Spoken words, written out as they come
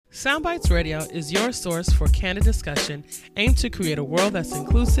Soundbites Radio is your source for candid discussion aimed to create a world that's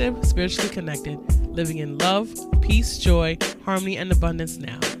inclusive, spiritually connected, living in love, peace, joy, harmony, and abundance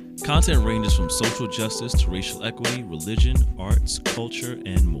now. Content ranges from social justice to racial equity, religion, arts, culture,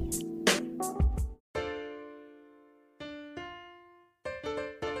 and more.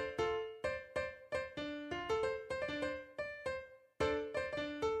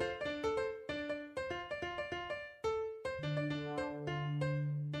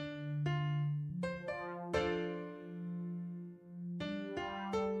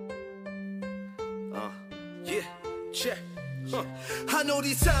 I know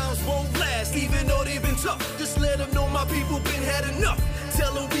these times won't last, even though they've been tough. Just let them know my people been had enough.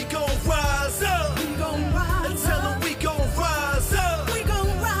 Tell them we gon' rise up. We gon' rise Tell them we gon' rise up. We gon'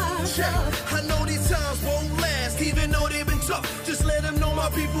 rise up. I know these times won't last, even though they've been tough. Just let them know my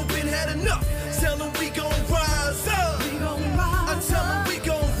people been had enough. Tell them we gon' rise up. We gon' rise Tell them we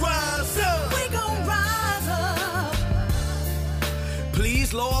gon' rise up. We gon' rise up.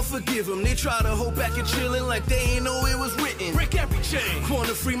 Please, Lord, forgive them. They try to hold back and chillin' like they ain't know it was written. Break every chain.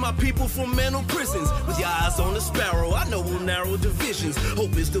 Wanna free my people from mental prisons. With your eyes on the sparrow, I know we'll narrow divisions.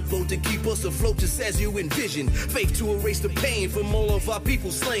 Hope is the boat to keep us afloat just as you envision. Faith to erase the pain from all of our people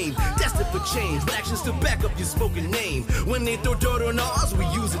slain. Destined for change, with actions to back up your spoken name. When they throw dirt on ours, we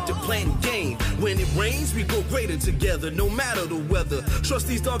use it to plant gain. When it rains, we grow greater together, no matter the weather. Trust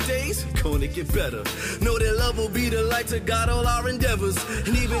these dark days, gonna get better. Know that love will be the light to guide all our endeavors.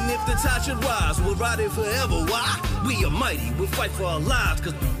 And even if the tide should rise, we'll ride it forever. Why? We are mighty, we'll fight for our lives,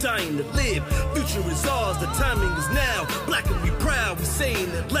 cause we're dying to live. Future is ours, the timing is now. Black and we proud, we saying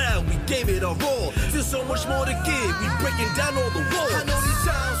it loud, we gave it our all. There's so much more to give, we breaking down all the walls. I know these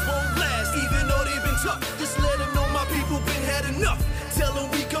times won't last, even though they've been tough. Just let them know my people been had enough. Tell them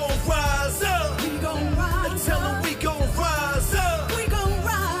we gon' rise up. We gon' rise Tell them we gon' rise up. We gon'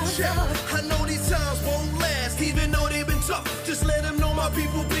 rise up. I know these times won't last, even though they've been tough. Just let them know my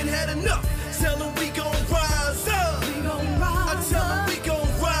people been had enough. Tell them we gon' rise up. We gon' rise Tell them we gon'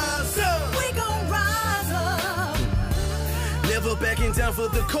 rise up. We gon' rise up. Never backing down for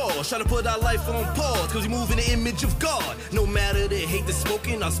the cause. Try to put our life on pause, cause we move in the image of God. No matter the hate that's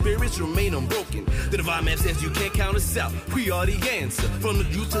spoken, our spirits remain unbroken. The divine man says you can't count us out. We are the answer. From the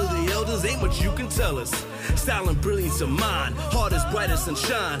youth to the elders, ain't much you can tell us. Style and brilliance of mind, heart is bright as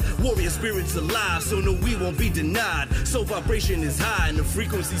sunshine. Warrior spirits alive, so no, we won't be denied. So vibration is high and the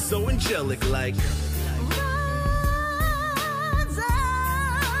frequency so angelic, like rise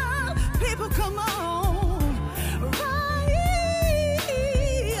up, people come on.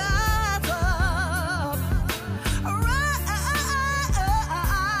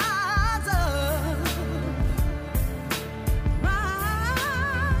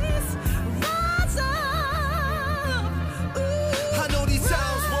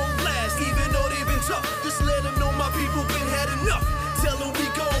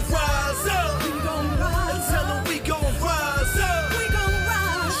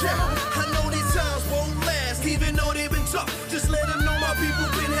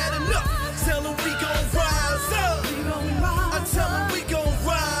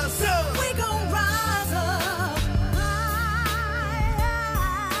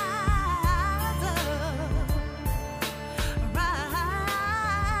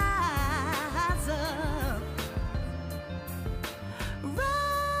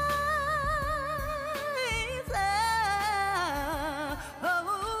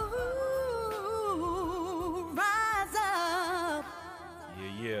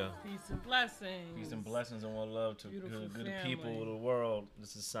 Peace and blessings and one love to good people of the world.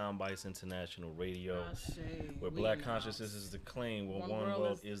 This is Soundbites International Radio, where black consciousness is the claim, where one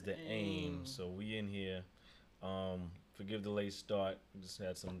world is the aim. So we in here. Forgive the late start. We just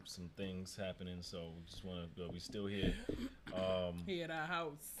had some things happening, so we just want to. We still here. Here at our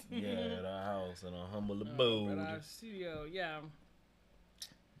house. Yeah, at our house in our humble abode. At our studio, yeah.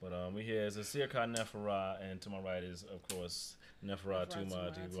 But we here as a Sirka Nefera, and to my right is of course Nefera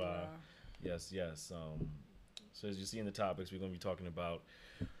Tuma Tiwa. Yes. So as you see in the topics, we're going to be talking about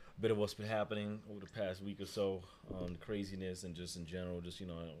a bit of what's been happening over the past week or so, the craziness and just in general, just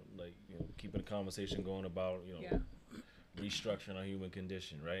keeping the conversation going about restructuring our human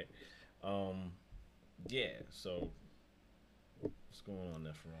condition, right? So what's going on,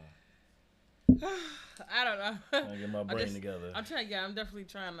 Nefera? I don't know. I get my brain together. I'm trying. Yeah, I'm definitely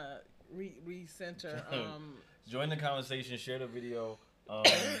trying to recenter. Join the conversation. Share the video.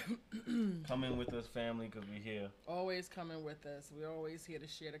 Come in with us, family, because we're here. Always coming with us. We're always here to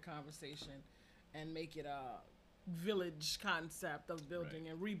share the conversation and make it a village concept of building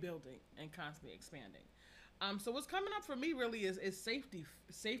and rebuilding and constantly expanding. So what's coming up for me really is safety,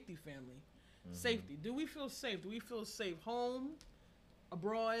 family. Safety. Do we feel safe? Do we feel safe home,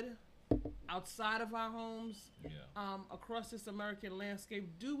 abroad, outside of our homes, across this American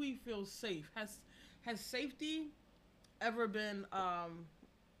landscape? Do we feel safe? Has safety ever been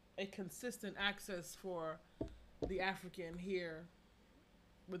a consistent access for the African here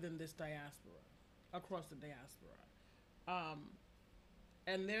within this diaspora, across the diaspora?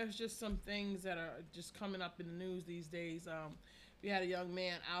 And there's just some things that are just coming up in the news these days. We had a young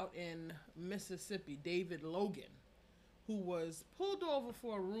man out in Mississippi, David Logan, who was pulled over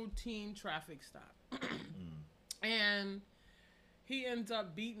for a routine traffic stop. And he ends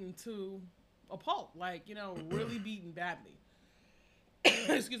up beaten to a pulp, like, really beaten badly.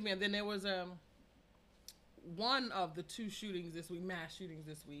 Excuse me. And then there was one of the two shootings this week, mass shootings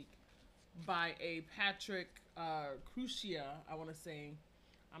this week, by a Patrick Crucia, I want to say.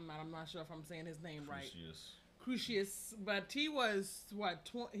 I'm not sure if I'm saying his name right. Crucius, but he was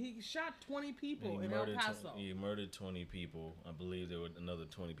he shot 20 people in El Paso. He murdered 20 people. I believe there were another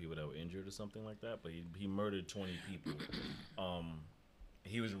 20 people that were injured or something like that. But he murdered 20 people.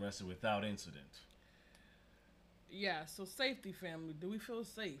 He was arrested without incident. Yeah. So safety, family. Do we feel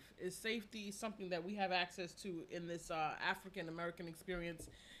safe? Is safety something that we have access to in this African American experience,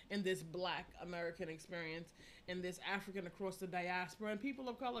 in this Black American experience, in this African across the diaspora and people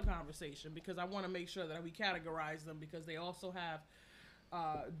of color conversation? Because I want to make sure that we categorize them, because they also have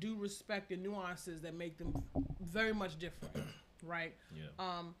due respect and nuances that make them very much different, right?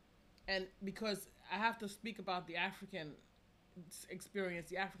 Yeah. And because I have to speak about the African experience,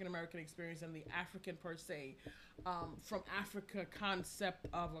 the African American experience, and the African per se, from Africa concept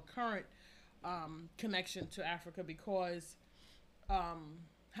of a current connection to Africa, because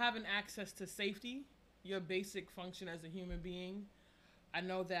having access to safety, your basic function as a human being. I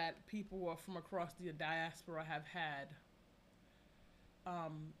know that people who are from across the diaspora have had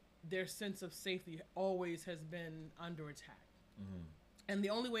their sense of safety always has been under attack. And the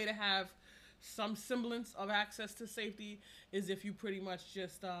only way to have some semblance of access to safety is if you pretty much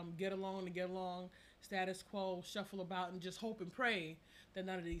just get along, status quo, shuffle about, and just hope and pray that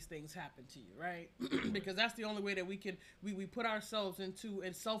none of these things happen to you, right? Because that's the only way that we put ourselves into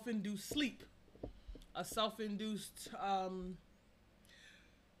a self-induced sleep, a self-induced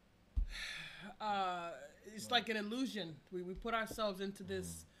it's like an illusion. We put ourselves into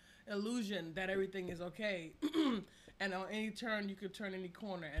this illusion that everything is okay, and on any turn you could turn any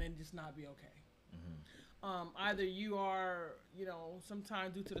corner and it just not be okay. Either you are,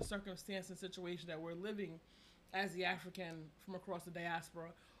 sometimes due to the circumstance and situation that we're living as the African from across the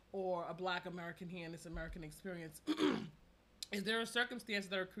diaspora, or a Black American here in this American experience, is there a circumstance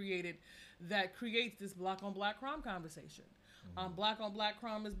that are created that creates this Black on Black crime conversation? Black on Black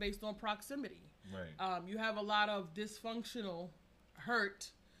crime is based on proximity. Right. You have a lot of dysfunctional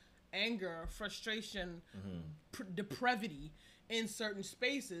hurt, anger, frustration, depravity in certain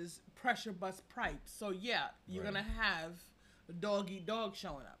spaces, pressure bust pipes. So yeah, you're gonna have dog eat dog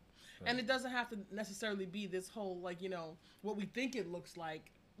showing up. And it doesn't have to necessarily be this whole, what we think it looks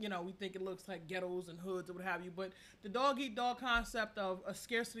like. We think it looks like ghettos and hoods or what have you. But the dog eat dog concept of a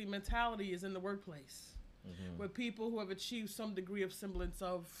scarcity mentality is in the workplace, where people who have achieved some degree of semblance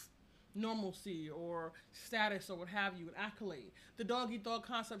of normalcy or status or what have you, an accolade. The dog eat dog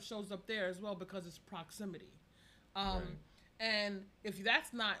concept shows up there as well because it's proximity. And if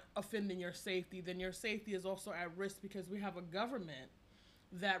that's not offending your safety, then your safety is also at risk, because we have a government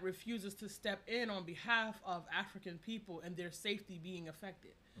that refuses to step in on behalf of African people and their safety being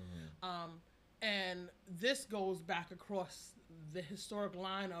affected. And this goes back across the historic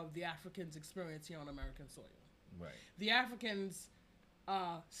line of the Africans' experience here on American soil. Right. The Africans'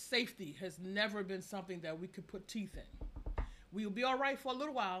 safety has never been something that we could put teeth in. We'll be all right for a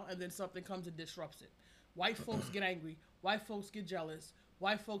little while, and then something comes and disrupts it. White folks get angry. White folks get jealous.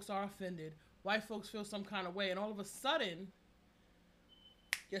 White folks are offended. White folks feel some kind of way, and all of a sudden,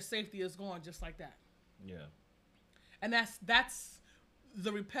 your safety is gone just like that. Yeah. And that's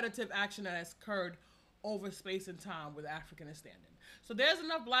the repetitive action that has occurred over space and time with African is standing. So there's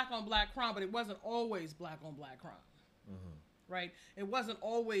enough Black on Black crime, but it wasn't always Black on Black crime. Right? It wasn't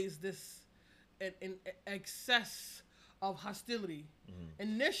always this an excess of hostility.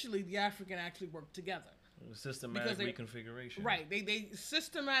 Initially, the African actually worked together. Systematic reconfiguration. Right. They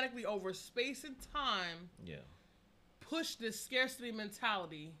systematically, over space and time, pushed this scarcity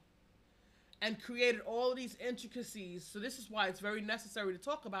mentality and created all of these intricacies. So this is why it's very necessary to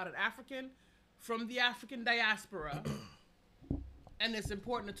talk about an African from the African diaspora. And it's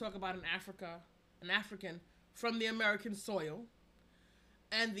important to talk about an African from the American soil.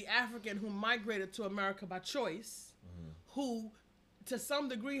 and the African who migrated to America by choice, who to some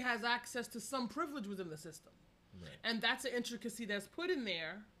degree has access to some privilege within the system. Right. And that's an intricacy that's put in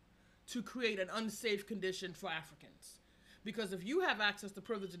there to create an unsafe condition for Africans. Because if you have access to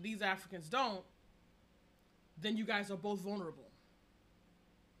privilege and these Africans don't, then you guys are both vulnerable.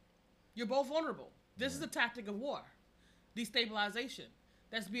 You're both vulnerable. This is a tactic of war, destabilization,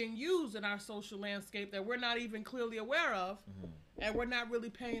 that's being used in our social landscape that we're not even clearly aware of, and we're not really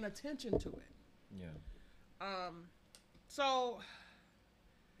paying attention to it. Yeah. So.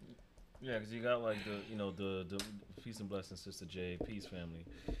 Yeah, because you got like the peace and blessings, Sister J, peace family.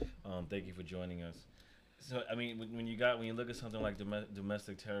 Thank you for joining us. So I mean, when you look at something like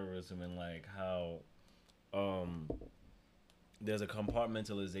domestic terrorism and like how there's a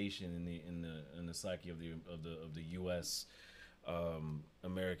compartmentalization in the psyche of the U.S.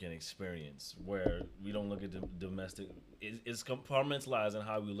 American experience, where we don't look at domestic. It's compartmentalized in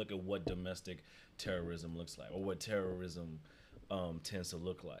how we look at what domestic terrorism looks like, or what terrorism tends to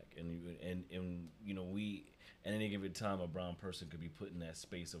look like, and we at any given time a brown person could be put in that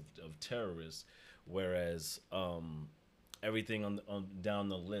space of terrorists, whereas everything on down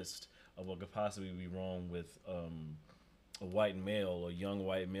the list of what could possibly be wrong with a white male, or young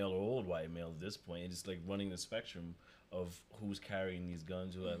white male, or old white male at this point, and just like running the spectrum of who's carrying these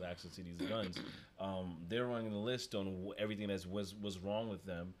guns, who have access to these guns. They're running the list on everything that was wrong with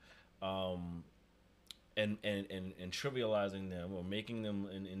them, and trivializing them, or making them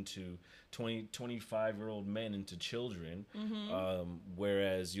into 25-year-old men into children.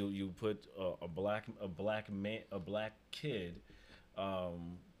 Whereas you put a black kid,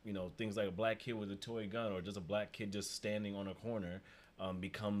 things like a black kid with a toy gun, or just a black kid just standing on a corner,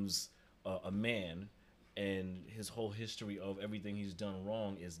 becomes a man, and his whole history of everything he's done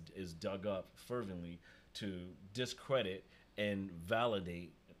wrong is dug up fervently to discredit and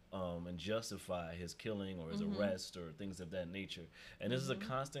validate and justify his killing or his arrest or things of that nature. And this is a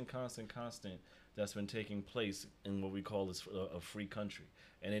constant that's been taking place in what we call a free country.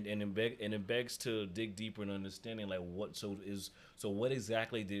 And it begs to dig deeper in understanding, like, what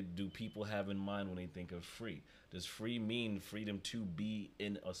exactly do people have in mind when they think of free? Does free mean freedom to be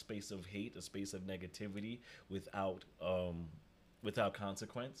in a space of hate, a space of negativity, without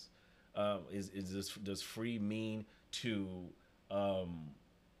consequence? Does free mean to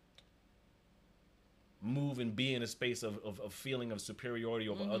move and be in a space of feeling of superiority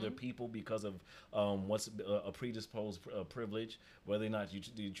over other people because of what's a predisposed privilege, whether or not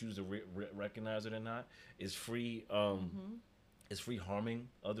you choose to recognize it or not? Is free harming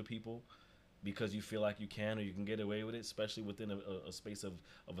other people because you feel like you can or you can get away with it, especially within a space of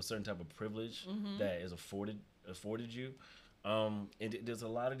a certain type of privilege that is afforded you? And there's a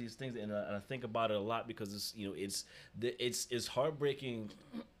lot of these things, and I think about it a lot because it's heartbreaking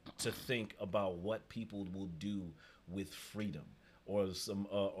to think about what people will do with freedom, or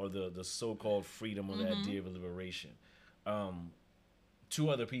the so-called freedom, or the idea of liberation, to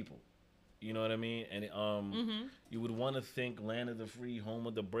other people. You know what I mean? And you would want to think land of the free, home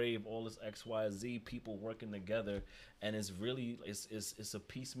of the brave, all this X, Y, Z, people working together, and it's a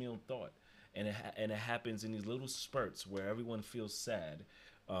piecemeal thought. And it happens in these little spurts where everyone feels sad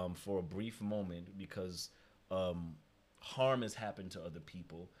for a brief moment because harm has happened to other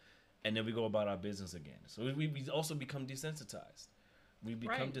people, and then we go about our business again. So we also become desensitized. We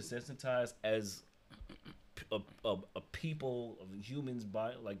become desensitized as a people of humans,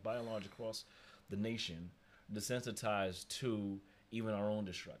 by and large across the nation, desensitized to even our own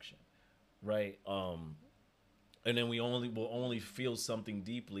destruction, right? And then will only feel something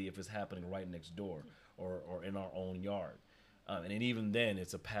deeply if it's happening right next door or in our own yard. And even then,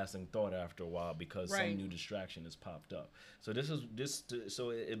 it's a passing thought after a while because some new distraction has popped up. So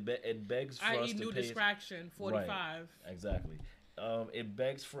it begs for us to new distraction, 45. Right, exactly. It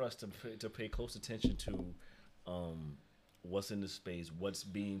begs for us to pay close attention to what's in the space, what's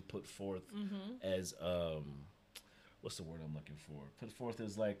being put forth as what's the word I'm looking for? Put forth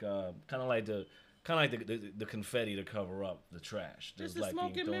as like kind of like the confetti to cover up the trash. Just the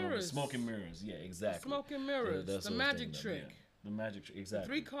smoke and mirrors. Smoke and mirrors, yeah, exactly. The smoke and mirrors, the magic trick. Yeah. The magic trick,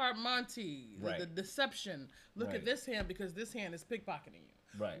 exactly. The 3-card Monty, the deception. Look at this hand because this hand is pickpocketing you.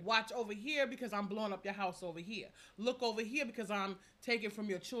 Right. Watch over here because I'm blowing up your house over here. Look over here because I'm taking from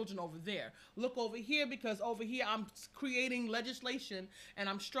your children over there. Look over here because over here I'm creating legislation and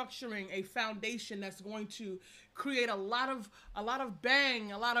I'm structuring a foundation that's going to create a lot of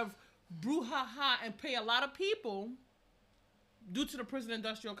bang, a lot of brouhaha, and pay a lot of people due to the prison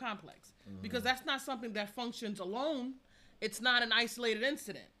industrial complex. Because that's not something that functions alone. It's not an isolated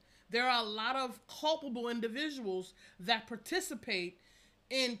incident. There are a lot of culpable individuals that participate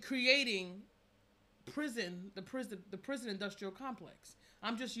in creating the prison industrial complex.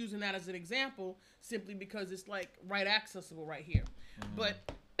 I'm just using that as an example simply because it's like right accessible right here.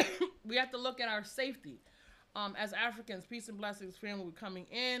 But we have to look at our safety. As Africans, peace and blessings, family, we're coming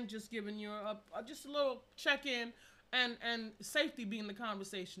in, just giving you just a little check-in, and safety being the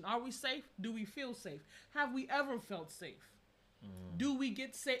conversation. Are we safe? Do we feel safe? Have we ever felt safe? Do we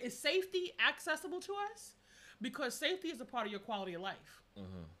get safe? Is safety accessible to us? Because safety is a part of your quality of life.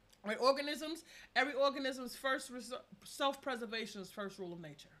 Right? Every organism's first self-preservation is first rule of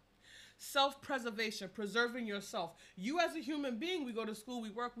nature. Self-preservation, preserving yourself. You as a human being, we go to school,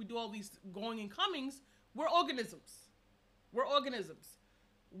 we work, we do all these going and comings. We're organisms. We're organisms.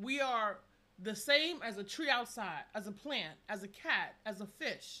 We are the same as a tree outside, as a plant, as a cat, as a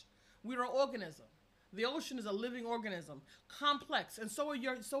fish. We're an organism. The ocean is a living organism, complex, and so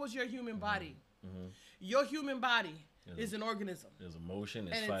is your human body. Your human body is an organism. There's emotion,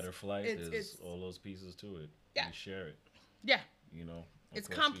 there's fight or flight, there's all those pieces to it. Yeah. You share it. Yeah. You know. It's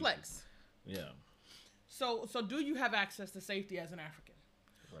complex. Yeah. So do you have access to safety as an African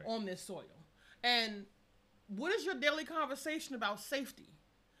on this soil? And what is your daily conversation about safety?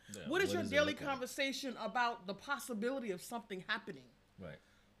 Yeah, what is your daily conversation about the possibility of something happening? Right.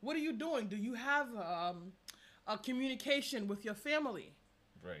 What are you doing? Do you have a communication with your family?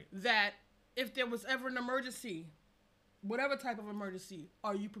 Right. That if there was ever an emergency, whatever type of emergency,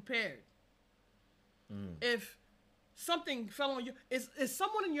 are you prepared? If something fell on you, is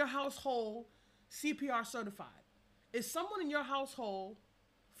someone in your household CPR certified? Is someone in your household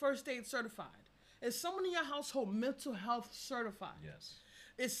first aid certified? Is someone in your household mental health certified? Yes.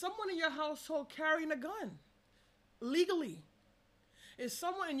 Is someone in your household carrying a gun legally? Is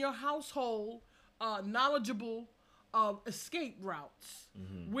someone in your household knowledgeable of escape routes?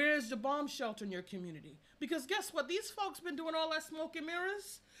 Where's the bomb shelter in your community? Because guess what? These folks been doing all that smoke and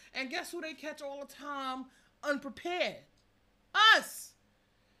mirrors, and guess who they catch all the time unprepared? Us.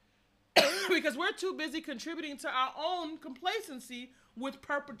 Because we're too busy contributing to our own complacency with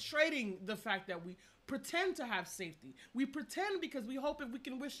perpetrating the fact that we pretend to have safety. We pretend because we hope if we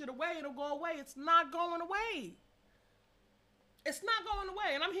can wish it away, it'll go away. It's not going away. It's not going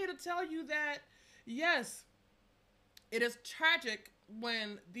away. And I'm here to tell you that, yes, it is tragic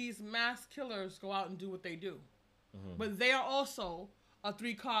when these mass killers go out and do what they do. But they are also a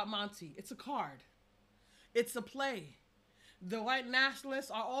 3-card Monty. It's a card. It's a play. The white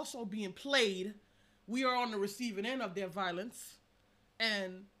nationalists are also being played. We are on the receiving end of their violence.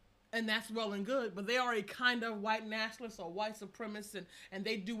 And that's well and good. But they are a kind of white nationalist or white supremacist, and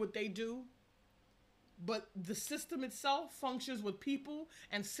they do what they do. But the system itself functions with people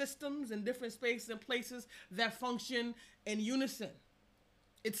and systems in different spaces and places that function in unison.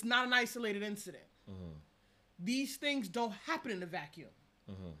 It's not an isolated incident. These things don't happen in a vacuum.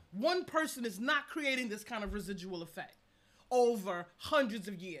 One person is not creating this kind of residual effect over hundreds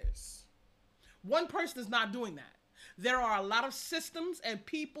of years. One person is not doing that. There are a lot of systems and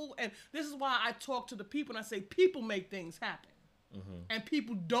people, and this is why I talk to the people and I say people make things happen. And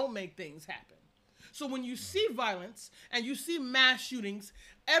people don't make things happen. So when you see violence and you see mass shootings,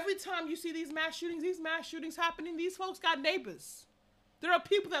 every time you see these mass shootings happening, these folks got neighbors. There are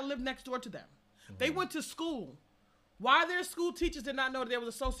people that live next door to them. They went to school. Why their school teachers did not know that there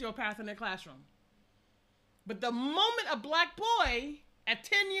was a sociopath in their classroom. But the moment a black boy at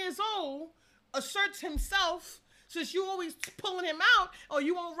 10 years old asserts himself, since you always pulling him out, or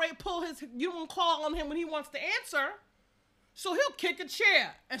you won't you won't call on him when he wants to answer, so he'll kick a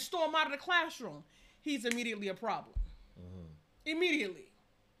chair and storm out of the classroom. He's immediately a problem. Immediately.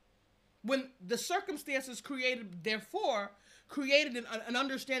 When the circumstances created an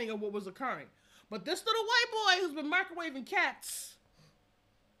understanding of what was occurring. But this little white boy who's been microwaving cats,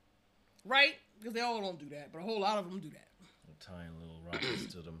 right? Because they all don't do that, but a whole lot of them do that. Tying little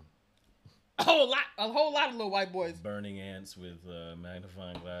rockets to them. A whole lot of little white boys. Burning ants with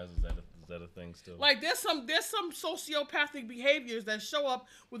magnifying glasses. Is that a thing still? Like there's some sociopathic behaviors that show up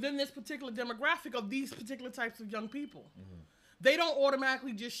within this particular demographic of these particular types of young people. They don't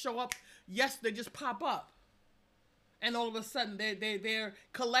automatically just show up. Yes, they just pop up. And all of a sudden, they're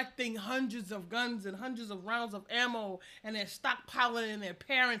collecting hundreds of guns and hundreds of rounds of ammo, and they're stockpiling in their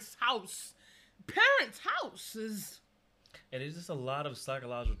parents' house. Parents' houses. And it's just a lot of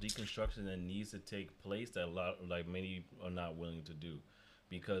psychological deconstruction that needs to take place that many are not willing to do,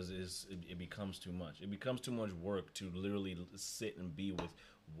 because it becomes too much. It becomes too much work to literally sit and be with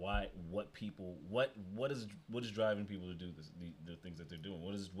what is driving people to do the things that they're doing.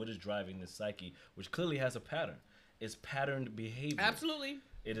 What is driving this psyche, which clearly has a pattern. It's patterned behavior. Absolutely.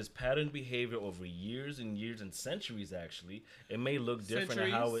 It is patterned behavior over years and years and centuries. Actually, it may look different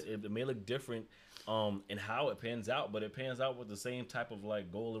in how it may look different in how it pans out, but it pans out with the same type of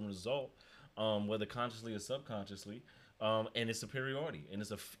like goal and result, whether consciously or subconsciously. And it's superiority, and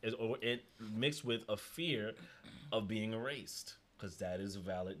it mixed with a fear of being erased, because that is a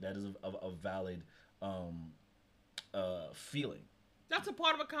valid feeling. That's a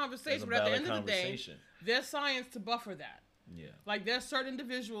part of a conversation, but at the end of the day, there's science to buffer that. Yeah. Like, there's certain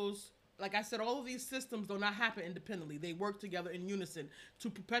individuals, like I said, all of these systems do not happen independently. They work together in unison to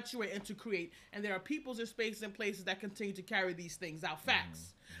perpetuate and to create. And there are peoples and spaces and places that continue to carry these things out.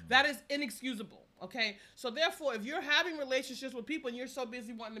 Facts. That is inexcusable. Okay? So therefore, if you're having relationships with people and you're so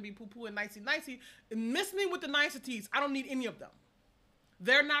busy wanting to be poo-poo and nicey-nicey, miss me with the niceties. I don't need any of them.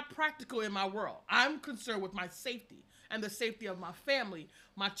 They're not practical in my world. I'm concerned with my safety and the safety of my family,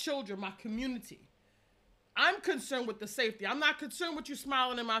 my children, my community. I'm concerned with the safety. I'm not concerned with you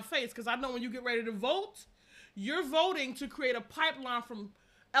smiling in my face, because I know when you get ready to vote, you're voting to create a pipeline from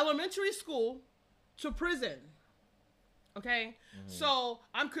elementary school to prison. Okay? So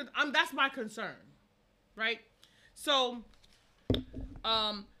I'm that's my concern, right? So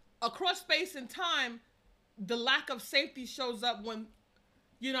across space and time, the lack of safety shows up when,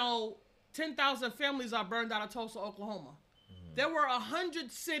 10,000 families are burned out of Tulsa, Oklahoma. There were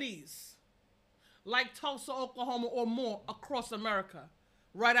 100 cities like Tulsa, Oklahoma, or more across America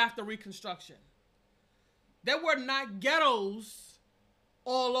right after Reconstruction. There were not ghettos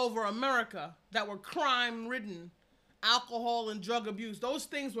all over America that were crime-ridden, alcohol and drug abuse. Those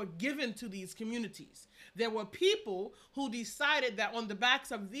things were given to these communities. There were people who decided that on the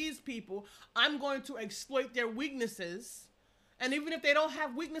backs of these people, I'm going to exploit their weaknesses. And even if they don't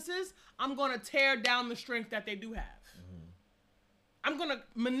have weaknesses, I'm going to tear down the strength that they do have. I'm going to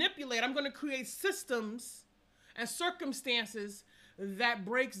manipulate. I'm going to create systems and circumstances that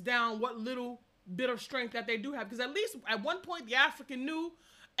breaks down what little bit of strength that they do have. Because at least at one point, the African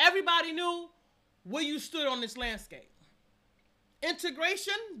everybody knew where you stood on this landscape.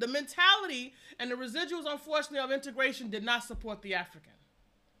 Integration, the mentality, and the residuals, unfortunately, of integration did not support the African.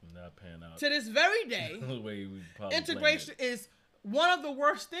 Not pan out. To this very day, integration is is one of the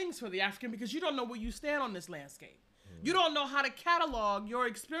worst things for the African, because you don't know where you stand on this landscape. You don't know how to catalog your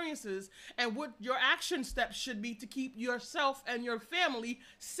experiences and what your action steps should be to keep yourself and your family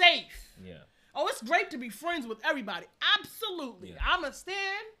safe. Yeah. Oh, it's great to be friends with everybody. Absolutely. Yeah. I'm a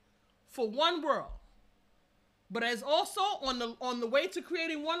stand for one world. But as also on the way to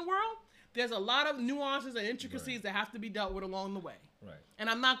creating one world, there's a lot of nuances and intricacies that have to be dealt with along the way. Right. And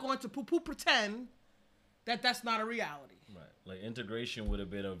I'm not going to pretend that that's not a reality. Right. Like, integration would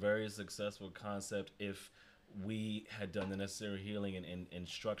have been a very successful concept if we had done the necessary healing and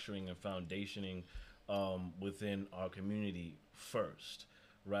structuring and foundationing within our community first,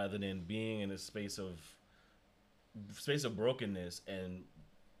 rather than being in a space of brokenness and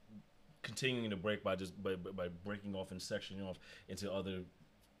continuing to break by breaking off and sectioning off into other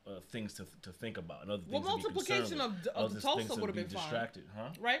things to think about. And other things multiplication of the Tulsa would have been distracted,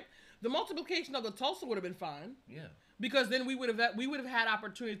 fine, right? The multiplication of the Tulsa would have been fine. Yeah. Because then we would have had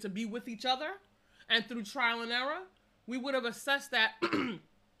opportunity to be with each other. And through trial and error, we would have assessed that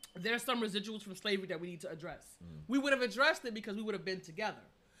there's some residuals from slavery that we need to address. We would have addressed it because we would have been together.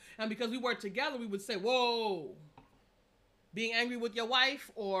 And because we were together, we would say, whoa, being angry with your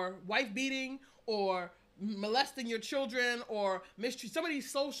wife, or wife beating, or molesting your children, or mistreat, some of these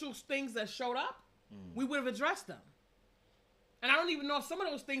social things that showed up, we would have addressed them. And I don't even know if some of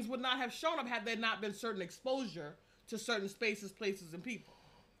those things would not have shown up had there not been certain exposure to certain spaces, places, and people.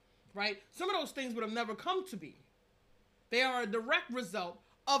 Right? Some of those things would have never come to be. They are a direct result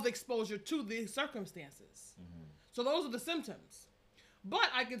of exposure to the circumstances. So those are the symptoms. But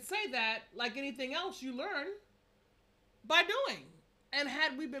I could say that, like anything else, you learn by doing. And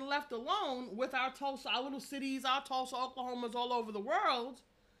had we been left alone with our Tulsa, our little cities, our Tulsa, Oklahomas all over the world,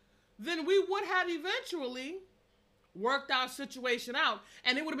 then we would have eventually worked our situation out.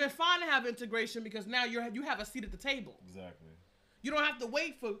 And it would have been fine to have integration, because now you have a seat at the table. Exactly. You don't have to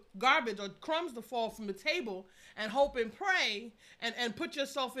wait for garbage or crumbs to fall from the table and hope and pray and put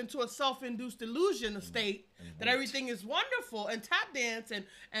yourself into a self-induced illusion state that everything is wonderful and tap dance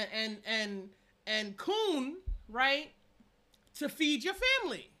and coon, right, to feed your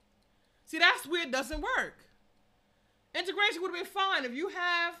family. See, that's where it doesn't work. Integration would have been fine if you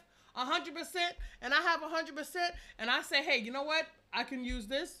have 100% and I have 100% and I say, hey, you know what? I can use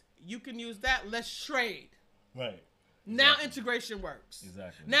this. You can use that. Let's trade. Right. Now integration works.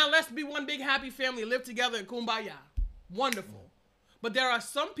 Exactly. Now let's be one big happy family, live together in kumbaya. Wonderful. But there are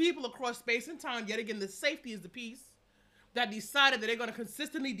some people across space and time, yet again, the safety is the piece, that decided that they're going to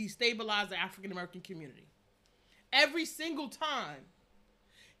consistently destabilize the African American community. Every single time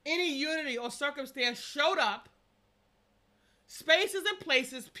any unity or circumstance showed up, spaces and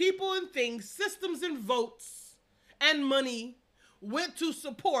places, people and things, systems and votes, and money went to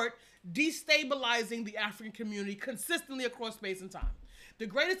support destabilizing the African community consistently across space and time. The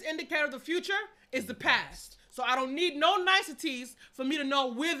greatest indicator of the future is the past. So I don't need no niceties for me to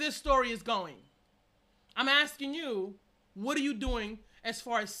know where this story is going. I'm asking you, what are you doing as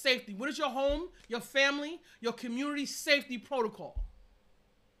far as safety? What is your home, your family, your community safety protocol?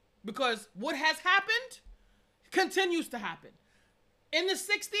 Because what has happened continues to happen. In the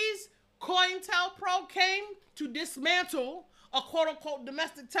 60s, COINTELPRO came to dismantle a quote-unquote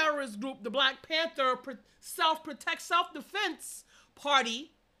domestic terrorist group, the Black Panther Self-Protect, Self-Defense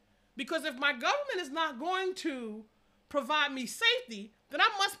Party, because if my government is not going to provide me safety, then I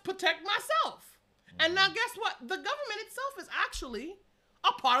must protect myself. And now guess what? The government itself is actually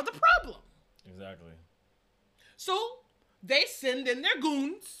a part of the problem. Exactly. So they send in their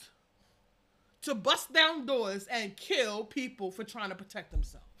goons to bust down doors and kill people for trying to protect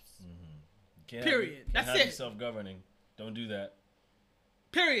themselves. Period. That's it. Self-governing. Don't do that.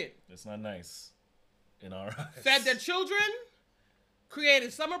 Period. That's not nice in our eyes. Fed their children,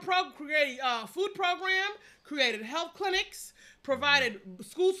 created created food program, created health clinics, provided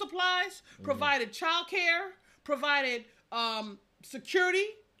school supplies, provided childcare, provided security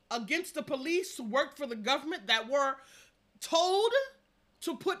against the police who worked for the government that were told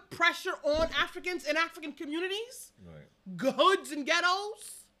to put pressure on Africans in African communities, hoods and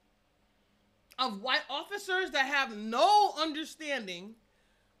ghettos, of white officers that have no understanding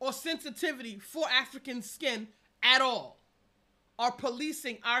or sensitivity for African skin at all, are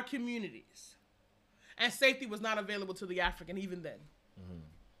policing our communities. And safety was not available to the African even then.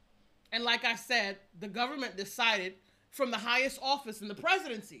 And like I said, the government decided, from the highest office in the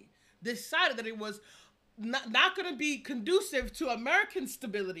presidency, decided that it was not going to be conducive to American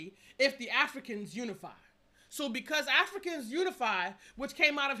stability if the Africans unify. So because Africans unify, which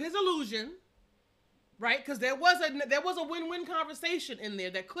came out of his illusion, right? Because there was a win-win conversation in there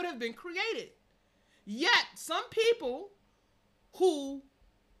that could have been created. Yet some people who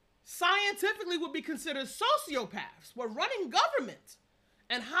scientifically would be considered sociopaths were running government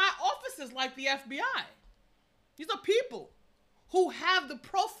and high offices like the FBI. These are people who have the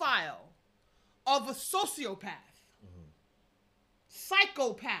profile of a sociopath.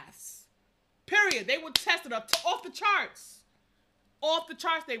 Psychopaths. Period. They were tested off the charts. Off the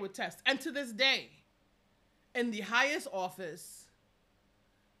charts they would test. And to this day, in the highest office,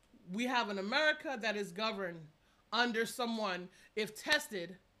 we have an America that is governed under someone, if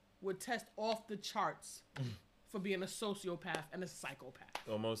tested, would test off the charts for being a sociopath and a psychopath.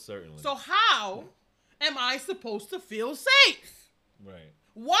 Almost certainly. So how am I supposed to feel safe? Right.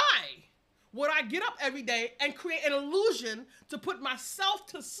 Why would I get up every day and create an illusion to put myself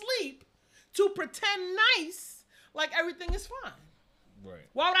to sleep to pretend nice like everything is fine? Right.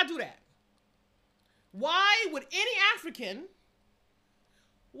 Why would I do that? Why would any African...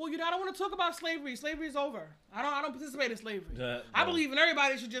 Well, I don't want to talk about slavery. Slavery is over. I don't participate in slavery. I believe in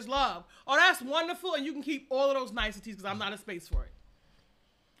everybody should just love. Oh, that's wonderful, and you can keep all of those niceties because I'm not in space for it.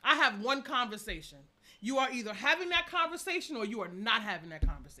 I have one conversation. You are either having that conversation or you are not having that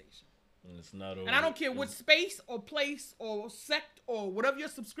conversation. And it's not over. And I don't care what space or place or sect or whatever your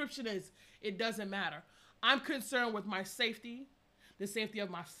subscription is. It doesn't matter. I'm concerned with my safety, the safety of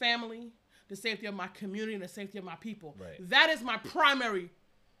my family, the safety of my community, and the safety of my people. Right. That is my primary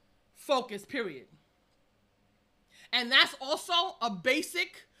focus, period. And that's also a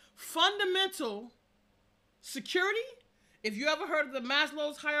basic, fundamental security. If you ever heard of the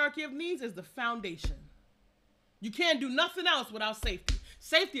Maslow's hierarchy of needs, is the foundation. You can't do nothing else without safety.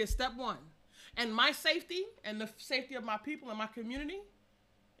 Safety is step one. And my safety and the safety of my people and my community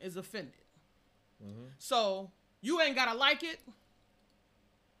is offended. So you ain't gotta like it,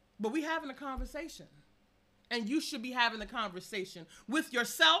 but we having a conversation. And you should be having the conversation with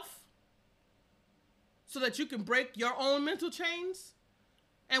yourself so that you can break your own mental chains,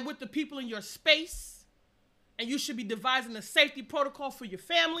 and with the people in your space. And you should be devising a safety protocol for your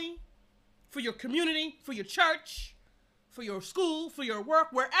family, for your community, for your church, for your school, for your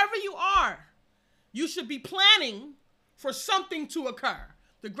work, wherever you are. You should be planning for something to occur.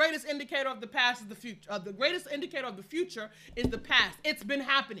 The greatest indicator of the past is the future. The greatest indicator of the future is the past. It's been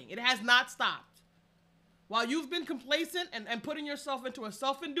happening. It has not stopped. While you've been complacent and putting yourself into a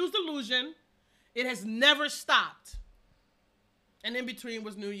self-induced illusion, it has never stopped. And in between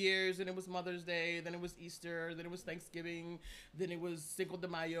was New Year's, and it was Mother's Day, then it was Easter, then it was Thanksgiving, then it was Cinco de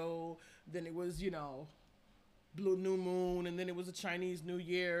Mayo, then it was, Blue New Moon, and then it was a Chinese New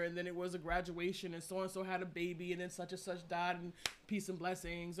Year, and then it was a graduation, and so had a baby, and then such and such died, and peace and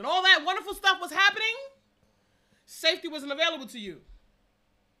blessings, and all that wonderful stuff was happening. Safety wasn't available to you.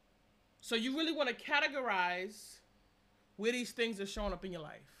 So you really want to categorize where these things are showing up in your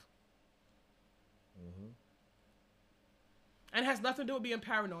life. And it has nothing to do with being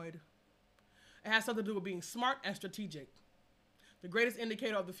paranoid. It has something to do with being smart and strategic. The greatest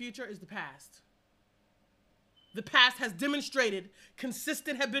indicator of the future is the past. The past has demonstrated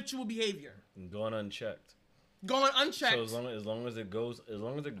consistent habitual behavior. And going unchecked. Going unchecked. So as long as it goes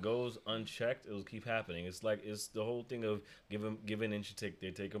unchecked, it will keep happening. It's the whole thing of give an inch,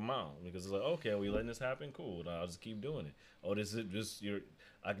 they take a mile, because it's like, okay, are we letting this happen? Cool, I'll just keep doing it. Oh, this is just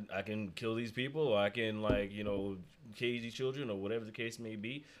I can kill these people, or I can cage these children, or whatever the case may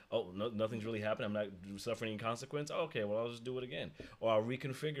be. Oh, nothing's really happening. I'm not suffering any consequence. Oh, okay, well, I'll just do it again, or I'll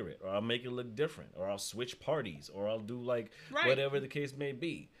reconfigure it, or I'll make it look different, or I'll switch parties, or I'll do whatever the case may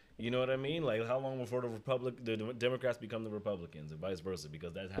be. You know what I mean? Like, how long before the Democrats become the Republicans, and vice versa?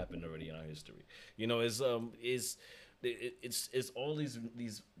 Because that happened already in our history. It's all these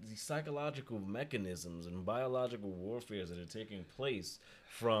psychological mechanisms and biological warfare that are taking place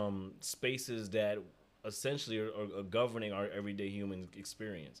from spaces that essentially are governing our everyday human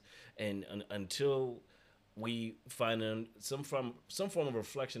experience. And until we find some form of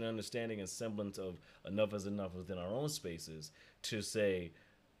reflection, understanding, and semblance of enough is enough within our own spaces to say,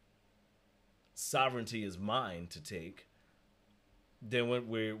 sovereignty is mine to take, then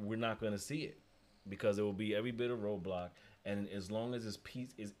we're not going to see it, because it will be every bit of roadblock. And as long as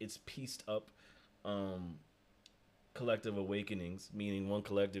it's pieced up collective awakenings, meaning one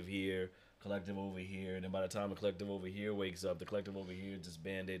collective here, collective over here, and then by the time the collective over here wakes up, the collective over here is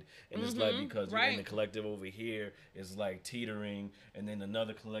disbanded, and it's like, because when the collective over here is like teetering, and then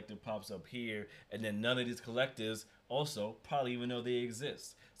another collective pops up here, and then none of these collectives also probably even know they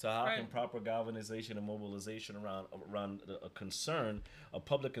exist. So how can proper galvanization and mobilization around a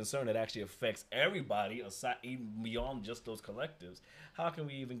public concern that actually affects everybody, aside, even beyond just those collectives, how can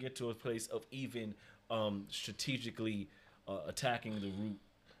we even get to a place of even strategically attacking the root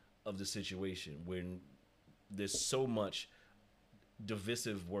of the situation, when there's so much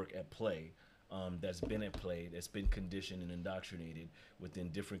divisive work at play, that's been conditioned and indoctrinated within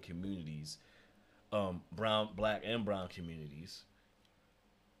different communities, black and brown communities?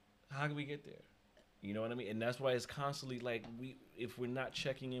 How can we get there? You know what I mean? And that's why it's constantly like, if we're not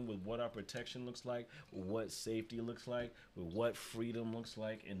checking in with what our protection looks like, with what safety looks like, with what freedom looks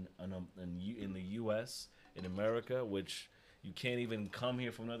like in the U.S., in America, which you can't even come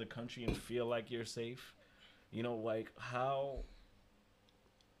here from another country and feel like you're safe. How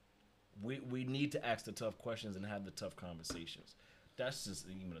we need to ask the tough questions and have the tough conversations. That's just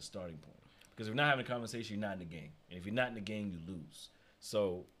even a starting point. Because if you're not having a conversation, you're not in the game. And if you're not in the game, you lose.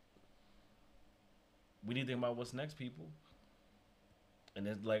 So we need to think about what's next, people. And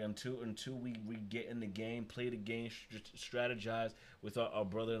it's like, until we get in the game, play the game, strategize with our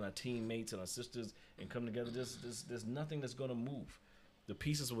brother and our teammates and our sisters, and come together, there's nothing that's going to move. The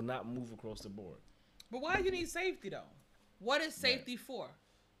pieces will not move across the board. But why do you need safety, though? What is safety for?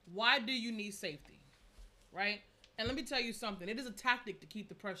 Why do you need safety? Right? And let me tell you something. It is a tactic to keep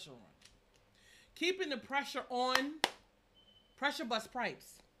the pressure on. Keeping the pressure on, pressure busts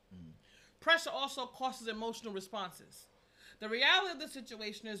pipes. Pressure also causes emotional responses. The reality of the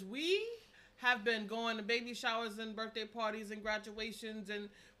situation is, we have been going to baby showers and birthday parties and graduations and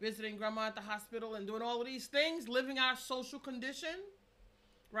visiting grandma at the hospital and doing all of these things, living our social condition,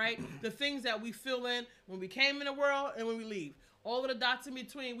 right? The things that we fill in when we came in the world and when we leave. All of the dots in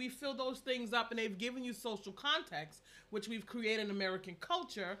between, we fill those things up, and they've given you social context, which we've created in American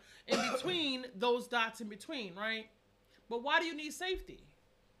culture in between those dots in between, right? But why do you need safety?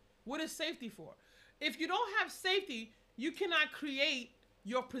 What is safety for? If you don't have safety, you cannot create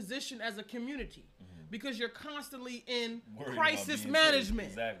your position as a community, because you're constantly in crisis management.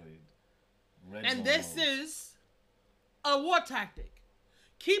 Exactly. And this is a war tactic.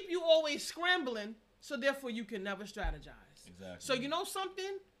 Keep you always scrambling, so therefore you can never strategize. Exactly. So you know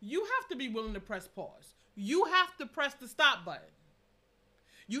something? You have to be willing to press pause. You have to press the stop button.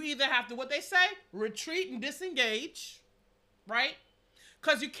 You either have to, what they say, retreat and disengage, right?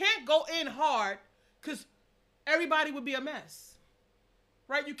 Because you can't go in hard, because everybody would be a mess,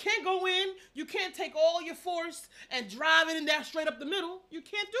 right? You can't go in, you can't take all your force and drive it in that straight up the middle. You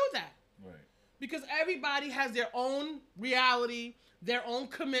can't do that. Right. Because everybody has their own reality, their own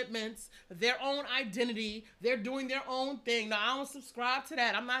commitments, their own identity. They're doing their own thing. Now, I don't subscribe to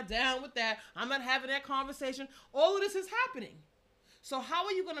that. I'm not down with that. I'm not having that conversation. All of this is happening. So how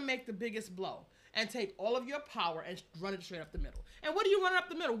are you going to make the biggest blow and take all of your power and run it straight up the middle? And what do you run up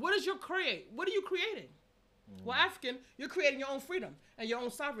the middle? What is your create? What are you creating? Well, African, you're creating your own freedom and your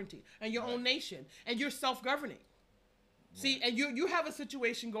own sovereignty and your own nation, and you're self-governing. See, and you have a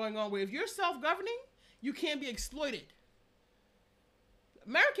situation going on where if you're self-governing, you can't be exploited.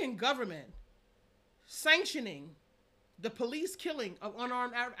 American government sanctioning the police killing of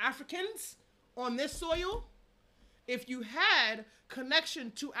unarmed Africans on this soil, if you had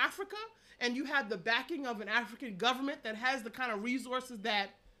connection to Africa and you had the backing of an African government that has the kind of resources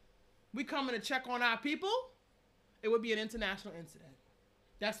that we come in to check on our people, it would be an international incident.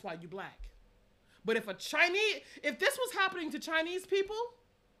 That's why you black. But if this was happening to Chinese people,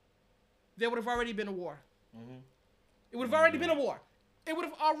 there would have already been a war. It would have already been a war. It would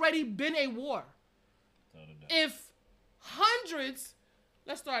have already been a war. If hundreds,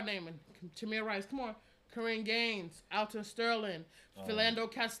 let's start naming, Tamir Rice, come on, Corinne Gaines, Alton Sterling, Philando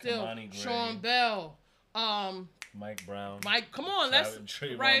Castile, Sean Bell, Mike Brown. Come on,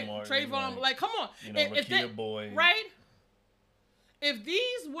 Trayvon, like, come on. Rakia Boyd. Right? If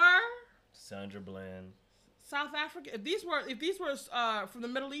these were Sandra Bland, South Africa, if these were from the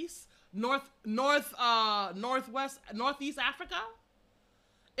Middle East, Northeast Africa,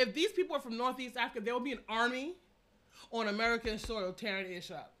 if these people are from Northeast Africa, there will be an army on American soil tearing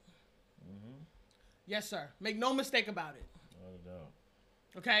ish up. Yes, sir. Make no mistake about it.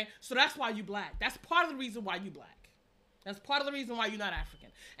 Okay? So that's why you black. That's part of the reason why you black. That's part of the reason why you're not African.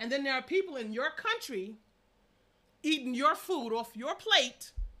 And then there are people in your country eating your food off your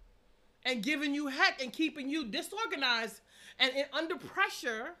plate and giving you heck and keeping you disorganized and under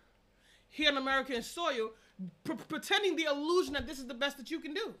pressure here on American soil, pretending the illusion that this is the best that you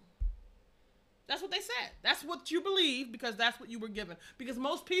can do. That's what they said. That's what you believe because that's what you were given. Because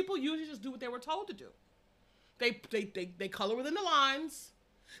most people usually just do what they were told to do. They color within the lines.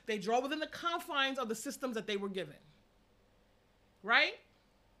 They draw within the confines of the systems that they were given. Right?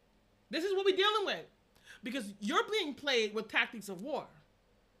 This is what we're dealing with. Because you're being played with tactics of war.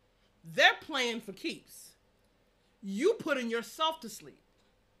 They're playing for keeps. You putting yourself to sleep.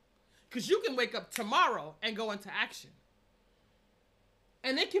 Because you can wake up tomorrow and go into action.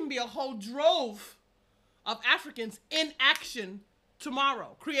 And it can be a whole drove of Africans in action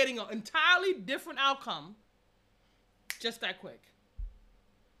tomorrow, creating an entirely different outcome just that quick.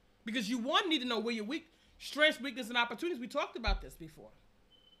 Because you, one, need to know where your strengths, weaknesses, and opportunities. We talked about this before.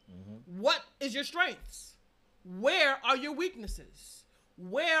 What is your strengths? Where are your weaknesses?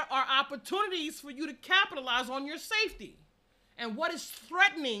 Where are opportunities for you to capitalize on your safety? And what is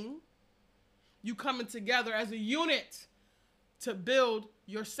threatening you coming together as a unit to build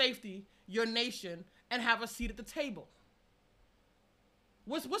your safety, your nation, and have a seat at the table?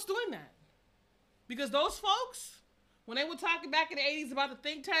 What's doing that? Because those folks, when they were talking back in the 80s about the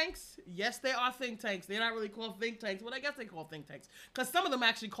think tanks, yes, they are think tanks. They're not really called think tanks, but I guess they call think tanks. Because some of them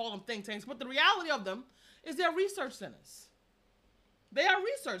actually call them think tanks. But the reality of them is they're research centers. They are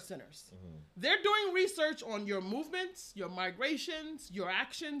research centers. They're doing research on your movements, your migrations, your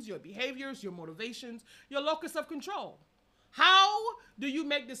actions, your behaviors, your motivations, your locus of control. How do you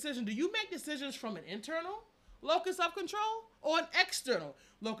make decisions? Do you make decisions from an internal locus of control or an external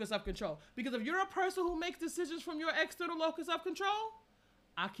locus of control? Because if you're a person who makes decisions from your external locus of control,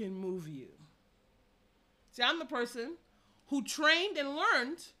 I can move you. See, I'm the person who trained and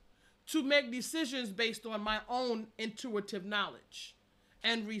learned to make decisions based on my own intuitive knowledge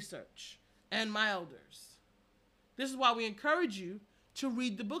and research and my elders. This is why we encourage you to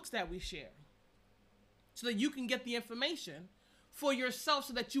read the books that we share, so that you can get the information for yourself,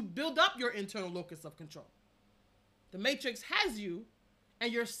 so that you build up your internal locus of control. The matrix has you,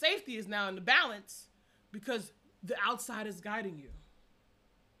 and your safety is now in the balance because the outside is guiding you.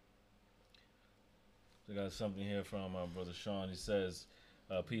 I got something here from my brother Sean. He says,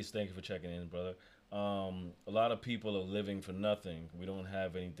 peace, thank you for checking in, brother. A lot of people are living for nothing. We don't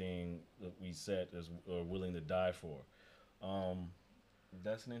have anything that we set as or willing to die for.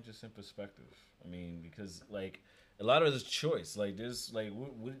 That's an interesting perspective. I mean, because like a lot of it is choice. Like there's like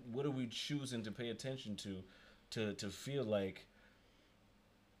what are we choosing to pay attention to feel like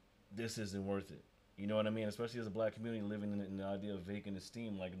this isn't worth it? You know what I mean? Especially as a black community living in the idea of vacant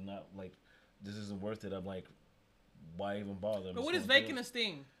esteem, like not like this isn't worth it. I'm like, why even bother? But what is vacant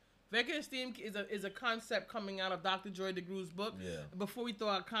esteem? Vacant esteem is a concept coming out of Dr. Joy DeGruy's book. Yeah. Before we throw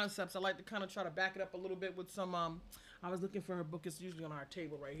out concepts, I like to kind of try to back it up a little bit with some. I was looking for her book. It's usually on our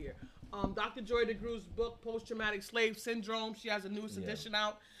table right here. Dr. Joy DeGruy's book, Post-Traumatic Slave Syndrome. She has a newest edition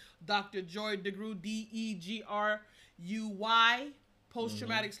out. Dr. Joy DeGruy, DEGRUY,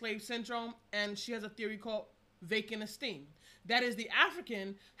 Post-Traumatic Slave Syndrome. And she has a theory called vacant esteem. that is the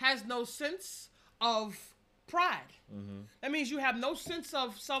African, has no sense of pride. That means you have no sense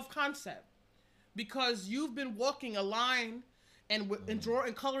of self-concept because you've been walking a line and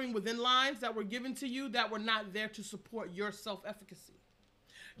and coloring within lines that were given to you that were not there to support your self-efficacy.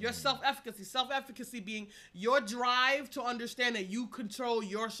 Your self-efficacy being your drive to understand that you control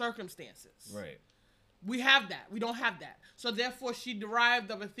your circumstances. Right. We have that. We don't have that. So therefore, she derived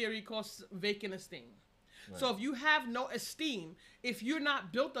of a theory called vacant esteem. Right. So if you have no esteem, if you're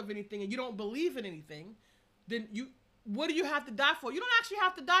not built of anything and you don't believe in anything, then what do you have to die for? You don't actually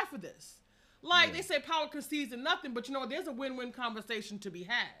have to die for this. Like they say, power concedes in nothing, but you know, there's a win-win conversation to be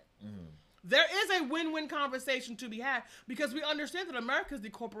had. There is a win-win conversation to be had because we understand that America is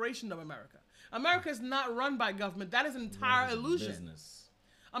the corporation of America. America is not run by government. That is an entire illusion. Business.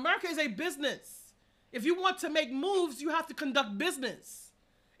 America is a business. If you want to make moves, you have to conduct business.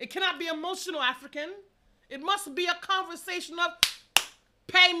 It cannot be emotional, African. It must be a conversation of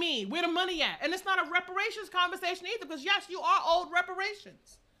pay me, where the money at? And it's not a reparations conversation either because yes, you are owed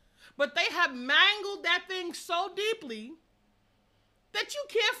reparations. But they have mangled that thing so deeply that you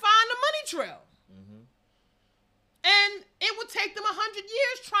can't find the money trail. And it would take them 100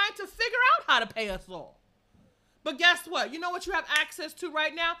 years trying to figure out how to pay us all. But guess what? You know what you have access to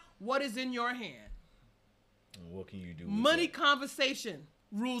right now? What is in your hand? And what can you do? Money conversation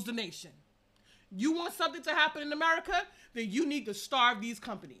rules the nation. You want something to happen in America? Then you need to starve these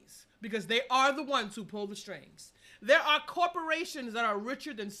companies because they are the ones who pull the strings. There are corporations that are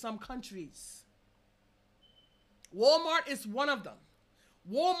richer than some countries. Walmart is one of them.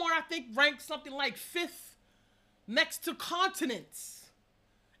 Walmart, I think, ranks something like 5th next to continents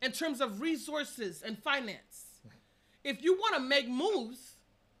in terms of resources and finance. If you want to make moves,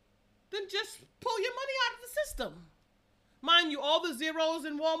 then just pull your money out of the system. Mind you, all the zeros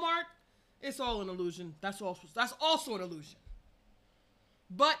in Walmart, it's all an illusion. That's also an illusion.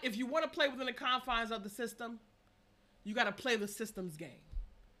 But if you want to play within the confines of the system, you got to play the system's game.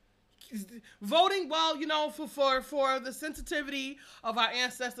 Voting, well, you know, for the sensitivity of our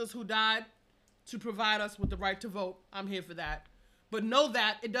ancestors who died to provide us with the right to vote, I'm here for that. But know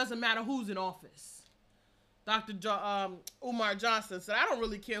that it doesn't matter who's in office. Dr. Umar Johnson said, I don't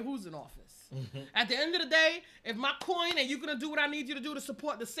really care who's in office. At the end of the day, if my coin and you're going to do what I need you to do to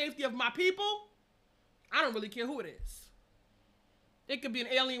support the safety of my people, I don't really care who it is. It could be an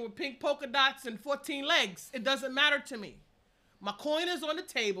alien with pink polka dots and 14 legs. It doesn't matter to me. My coin is on the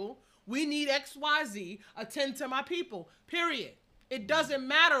table. We need XYZ. Attend to my people. Period. It doesn't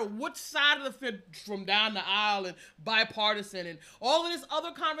matter which side of the fence from down the aisle and bipartisan and all of this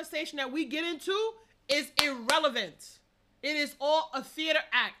other conversation that we get into is irrelevant. It is all a theater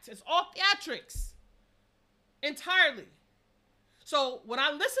act. It's all theatrics. Entirely. So when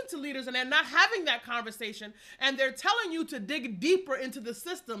I listen to leaders and they're not having that conversation and they're telling you to dig deeper into the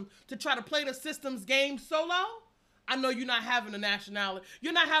system to try to play the system's game solo, I know you're not having a nationality.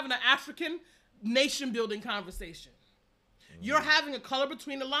 You're not having an African nation building conversation. You're having a color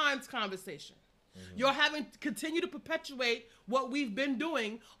between the lines conversation. You're having to continue to perpetuate what we've been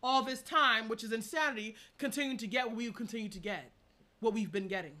doing all this time, which is insanity, continuing to get what we continue to get, what we've been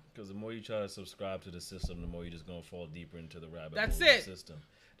getting. Because the more you try to subscribe to the system, the more you're just going to fall deeper into the rabbit hole That's of the it. system.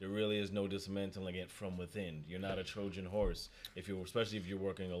 There really is no dismantling it from within. You're not a Trojan horse, especially if you're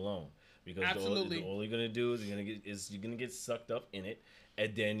working alone. Because Absolutely. all you're gonna do is you're gonna get sucked up in it,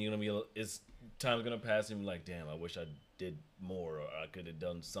 and then you're gonna be time's gonna pass and you're like, damn, I wish I did more or I could have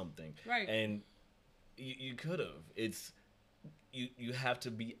done something. Right. And you could have. It's you have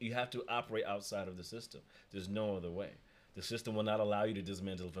to operate outside of the system. There's no other way. The system will not allow you to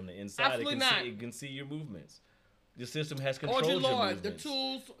dismantle from the inside. Absolutely It can see your movements. The system has control Lord, of your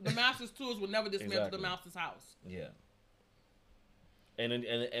movements. the master's tools will never dismantle the master's house. Yeah. And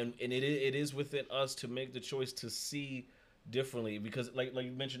it is within us to make the choice to see differently because, like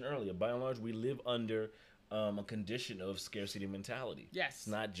you mentioned earlier, by and large, we live under a condition of scarcity mentality. Yes. It's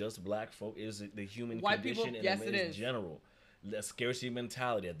not just black folk. It is the human White condition people, yes, in general. The scarcity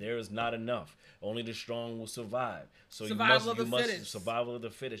mentality that there is not enough. Only the strong will survive. So survival of the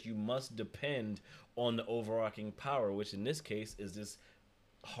fittest. You must depend on the overarching power, which in this case is this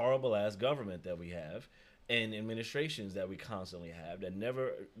horrible ass government that we have and administrations that we constantly have that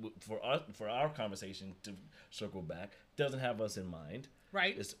never, for our conversation to circle back, doesn't have us in mind.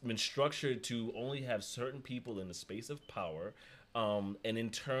 Right. It's been structured to only have certain people in the space of power, and in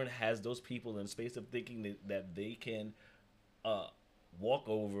turn has those people in the space of thinking that they can walk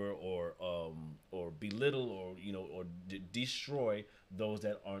over or belittle or destroy those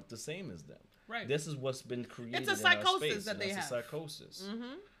that aren't the same as them. Right. This is what's been created. It's a in our psychosis space, that they have. It's a psychosis.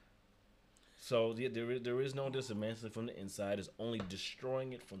 Mm-hmm. So there is no dismantling from the inside. It's only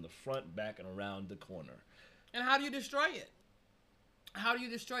destroying it from the front, back, and around the corner. And how do you destroy it? How do you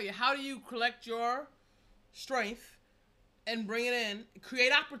destroy it? How do you collect your strength and bring it in,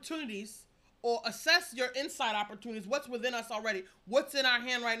 create opportunities, or assess your inside opportunities? What's within us already? What's in our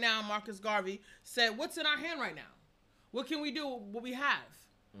hand right now? Marcus Garvey said, what's in our hand right now? What can we do with what we have?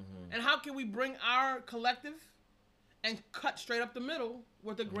 Mm-hmm. And how can we bring our collective and cut straight up the middle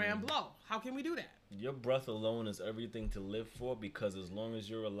with a grand blow? How can we do that? Your breath alone is everything to live for, because as long as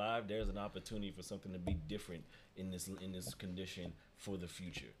you're alive, there's an opportunity for something to be different in this condition for the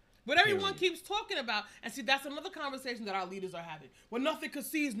future. But everyone keeps talking about, and see, that's another conversation that our leaders are having. When nothing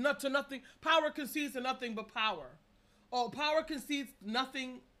concedes to nothing, power concedes to nothing but power. Oh, power concedes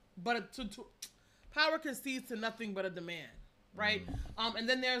nothing but power concedes to nothing but a demand, right? Mm-hmm. And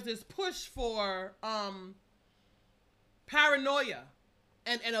then there's this push for paranoia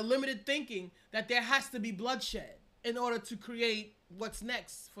and a limited thinking that there has to be bloodshed in order to create what's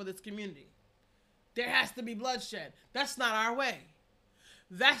next for this community. There has to be bloodshed. That's not our way.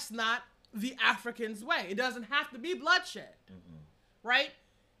 That's not the Africans' way. It doesn't have to be bloodshed, right?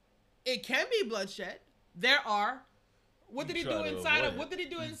 It can be bloodshed. There are. What did he do inside of? What did he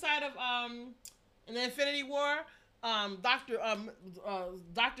do inside of in the Infinity War?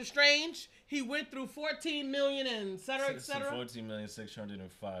 Doctor Strange. He went through 14 million and et cetera, et cetera.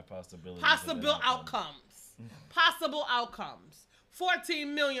 14,605 possibilities. Possible outcomes. Possible outcomes.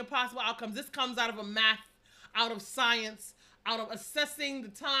 14 million possible outcomes. This comes out of a math, out of science, out of assessing the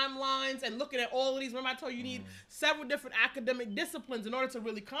timelines and looking at all of these. Remember I told you need several different academic disciplines in order to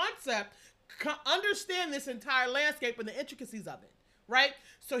really understand this entire landscape and the intricacies of it, right?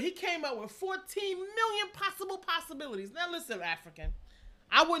 So he came up with 14 million possible possibilities. Now listen, African,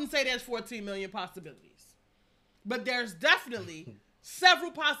 I wouldn't say there's 14 million possibilities, but there's definitely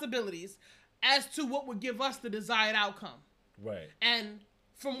several possibilities as to what would give us the desired outcome. Right. And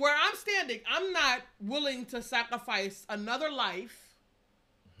from where I'm standing, I'm not willing to sacrifice another life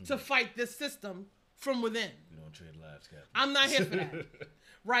to fight this system from within. We don't trade lives, Captain. I'm not here for that.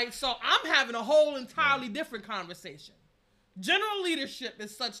 Right? So I'm having a whole entirely different conversation. General leadership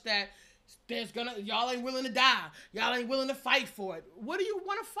is such that y'all ain't willing to die. Y'all ain't willing to fight for it. What do you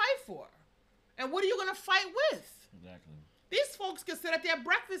want to fight for? And what are you going to fight with? Exactly. These folks can sit at their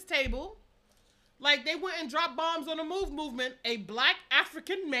breakfast table like they went and dropped bombs on the movement. A black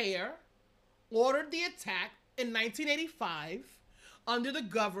African mayor ordered the attack in 1985 under the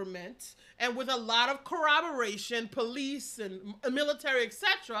government, and with a lot of corroboration, police and military,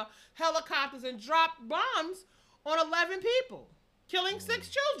 etc., helicopters, and dropped bombs on 11 people, killing 6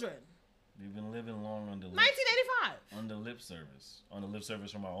 children. We've been living long under 1985. Under lip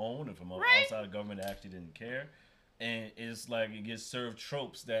service from our own and from right? outside of government that actually didn't care. And it's like it gets served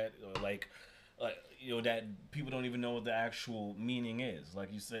tropes that that people don't even know what the actual meaning is.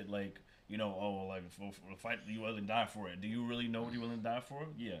 Like you said, like, you know, for a fight, you willing to die for it. Do you really know what you're willing to die for?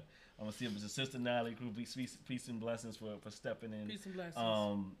 Yeah. I'm going to see if it's a sister Natalie, peace and blessings for stepping in. Peace and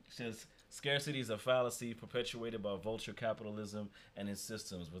blessings. Says, scarcity is a fallacy perpetuated by vulture capitalism and its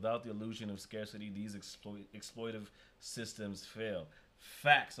systems. Without the illusion of scarcity, these exploitive systems fail.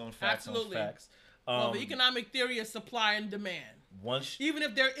 Facts on facts. Absolutely. On facts. Well, the economic theory is supply and demand. Even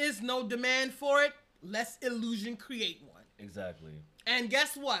if there is no demand for it, let's illusion create one. Exactly. And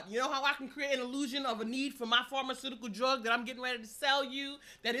guess what? You know how I can create an illusion of a need for my pharmaceutical drug that I'm getting ready to sell you,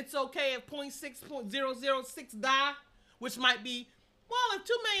 that it's okay if 0.006 die, which might be, well, if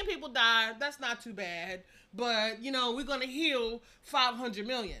 2 million people die, that's not too bad. But, you know, we're going to heal 500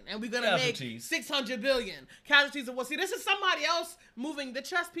 million and we're going to make 600 billion. Casualties of what? See, this is somebody else moving the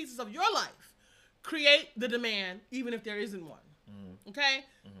chess pieces of your life. Create the demand, even if there isn't one. Mm-hmm. Okay?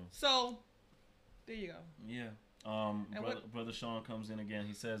 Mm-hmm. So, there you go. Yeah. Brother Sean comes in again.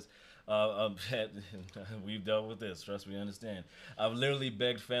 He says, we've dealt with this. Trust me, understand. I've literally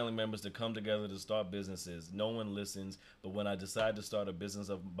begged family members to come together to start businesses. No one listens, but when I decide to start a business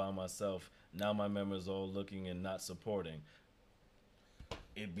by myself, now my members are all looking and not supporting.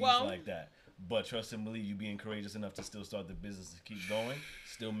 It be like that. But trust and believe, you being courageous enough to still start the business and keep going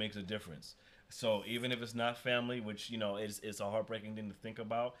still makes a difference. So even if it's not family, which, you know, it's a heartbreaking thing to think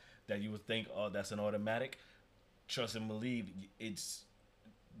about, that you would think, oh, that's an automatic. Trust and believe, it's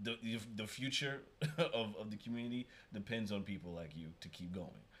the future of the community depends on people like you to keep going.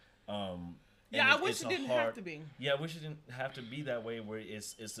 I wish it didn't have to be. Yeah, I wish it didn't have to be that way, where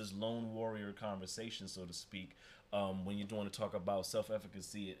it's this lone warrior conversation, so to speak, when you want to talk about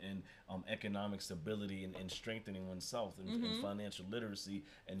self-efficacy and economic stability and strengthening oneself and financial literacy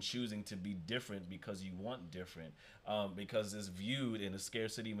and choosing to be different because you want different, because it's viewed in a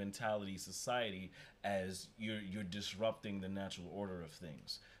scarcity mentality society as you're disrupting the natural order of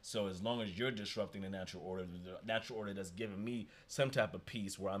things. So as long as you're disrupting the natural order that's giving me some type of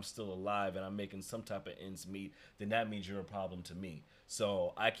peace where I'm still alive and I'm making some type of ends meet, then that means you're a problem to me.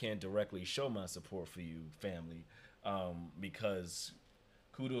 So I can't directly show my support for you, family, because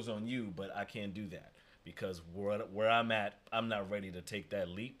kudos on you, but I can't do that because where I'm at, I'm not ready to take that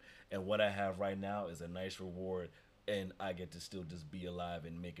leap. And what I have right now is a nice reward, and I get to still just be alive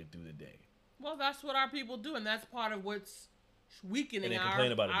and make it through the day. Well, that's what our people do, and that's part of what's weakening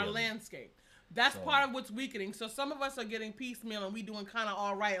our landscape. That's part of what's weakening. So some of us are getting piecemeal, and we doing kind of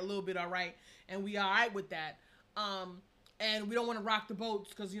all right, a little bit all right, and we all right with that. And we don't want to rock the boats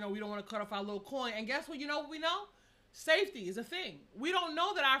because, we don't want to cut off our little coin. And guess what? You know what we know? Safety is a thing. We don't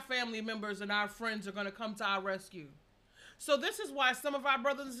know that our family members and our friends are going to come to our rescue. So this is why some of our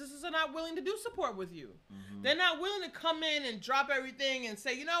brothers and sisters are not willing to do support with you. Mm-hmm. They're not willing to come in and drop everything and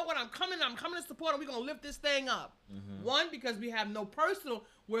say, you know what, I'm coming to support and we're going to lift this thing up. Mm-hmm. One, because we have no personal,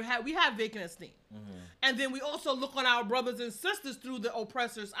 we have vacant esteem. Mm-hmm. And then we also look on our brothers and sisters through the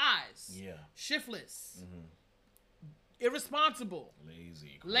oppressor's eyes. Yeah. Shiftless. Mm-hmm. Irresponsible.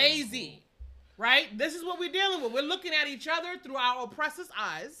 Lazy. Right? This is what we're dealing with. We're looking at each other through our oppressor's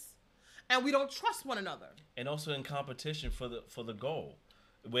eyes. And we don't trust one another. And also in competition for the goal,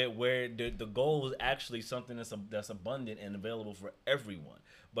 where the goal is actually something that's abundant and available for everyone.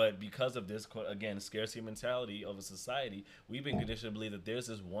 But because of this, again, scarcity mentality of a society, we've been conditioned to believe that there's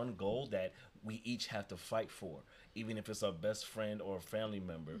this one goal that we each have to fight for, even if it's our best friend or a family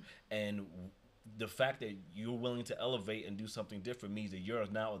member. And the fact that you're willing to elevate and do something different means that you're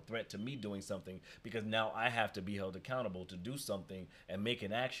now a threat to me doing something, because now I have to be held accountable to do something and make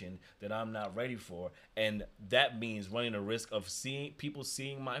an action that I'm not ready for. And that means running a risk of people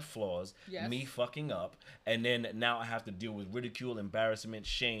seeing my flaws, yes, me fucking up, and then now I have to deal with ridicule, embarrassment,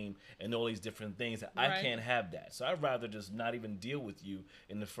 shame, and all these different things. That right. I can't have that. So I'd rather just not even deal with you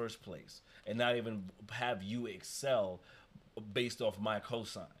in the first place and not even have you excel based off my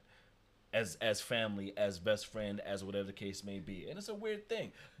cosign. As family, as best friend, as whatever the case may be. And it's a weird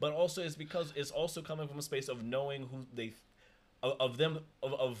thing. But also it's because it's also coming from a space of knowing who of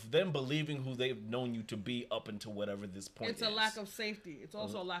them believing who they've known you to be up until whatever this point is. It's a lack of safety. It's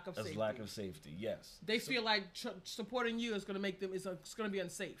also a lack of safety. It's lack of safety, yes. They feel like supporting you is going to make them, it's going to be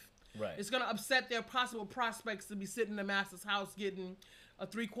unsafe. Right. It's going to upset their possible prospects to be sitting in the master's house getting a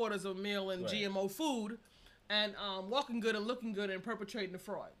 3/4 of a meal and right. GMO food and walking good and looking good and perpetrating the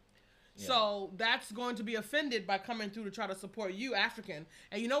fraud. Yeah. So that's going to be offended by coming through to try to support you, African.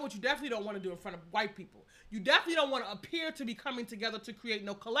 And you know what you definitely don't want to do in front of white people? You definitely don't want to appear to be coming together to create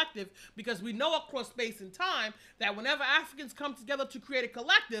no collective, because we know across space and time that whenever Africans come together to create a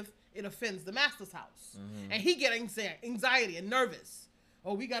collective, it offends the master's house. Mm-hmm. And he gets anxiety and nervous.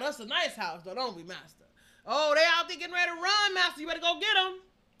 Oh, we got us a nice house, though, don't we, master? Oh, they out there getting ready to run, master. You better go get them.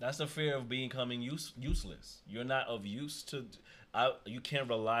 That's the fear of becoming useless. You're not of use to... you can't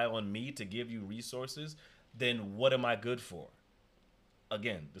rely on me to give you resources, then what am I good for?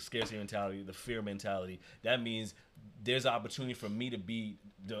 Again, the scarcity mentality, the fear mentality. That means there's opportunity for me to be,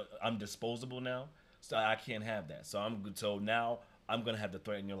 I'm disposable now, so I can't have that. So now I'm going to have to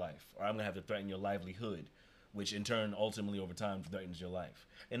threaten your life, or I'm going to have to threaten your livelihood, which in turn, ultimately, over time, threatens your life.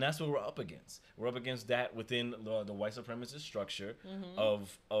 And that's what we're up against. We're up against that within the white supremacist structure mm-hmm.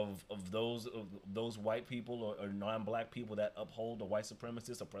 of those white people or non-black people that uphold the white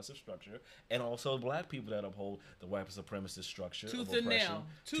supremacist oppressive structure, and also black people that uphold the white supremacist structure of oppression.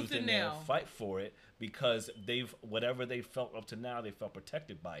 Tooth and nail. Fight for it, because whatever they felt up to now, they felt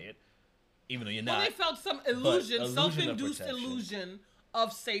protected by it, even though you're not. Well, they felt some illusion, self-induced illusion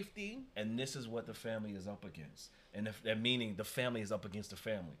of safety. And this is what the family is up against. And meaning the family is up against the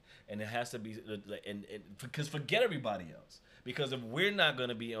family. And it has to be, because forget everybody else. Because if we're not going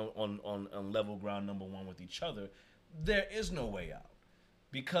to be on level ground number one with each other, there is no way out.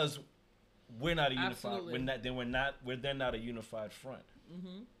 Because we're not a unified, we're not a unified front.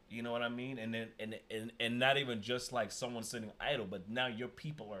 Mm-hmm. You know what I mean? And not even just like someone sitting idle, but now your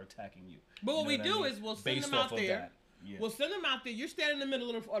people are attacking you. But what we do is we'll send them out there. Yeah. We'll send them out there. You're standing in the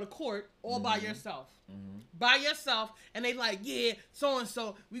middle of the court all mm-hmm. by yourself. Mm-hmm. By yourself. And they like, yeah,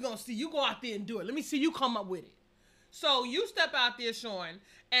 so-and-so, we're going to see you go out there and do it. Let me see you come up with it. So you step out there, Sean,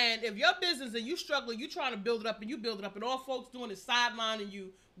 and if your business and you struggling, you trying to build it up, and you build it up, and all folks doing is sidelining you,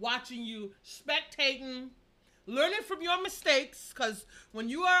 watching you, spectating, Learning from your mistakes, because when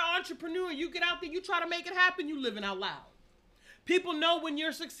you are an entrepreneur, you get out there, you try to make it happen, you living out loud. People know when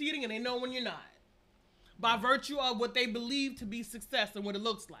you're succeeding and they know when you're not. By virtue of what they believe to be success and what it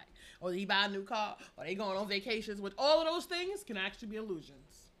looks like. Or they buy a new car, or they going on vacations. With all of those things can actually be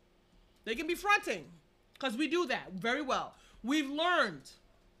illusions. They can be fronting, because we do that very well. We've learned.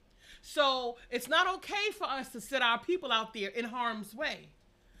 So it's not okay for us to set our people out there in harm's way.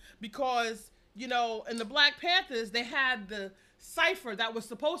 Because, you know, in the Black Panthers, they had the cipher that was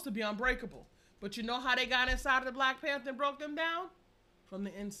supposed to be unbreakable. But you know how they got inside of the Black Panther and broke them down? From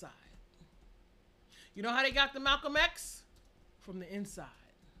the inside. You know how they got the Malcolm X? From the inside.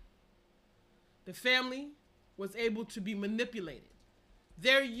 The family was able to be manipulated.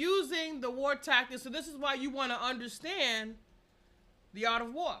 They're using the war tactics, so this is why you want to understand the art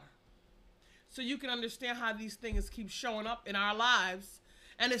of war. So you can understand how these things keep showing up in our lives,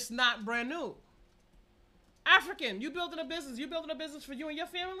 and it's not brand new. African, you building a business. You building a business for you and your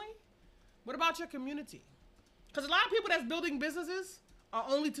family? What about your community? Because a lot of people that's building businesses are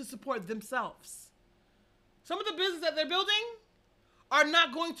only to support themselves. Some of the businesses that they're building are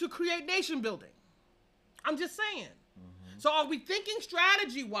not going to create nation building. I'm just saying. Mm-hmm. So are we thinking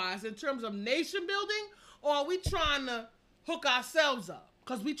strategy-wise in terms of nation building, or are we trying to hook ourselves up?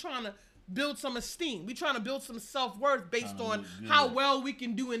 Because we're trying to build some esteem. We're trying to build some self-worth based on how well we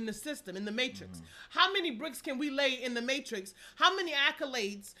can do in the system, in the matrix. Mm-hmm. How many bricks can we lay in the matrix? How many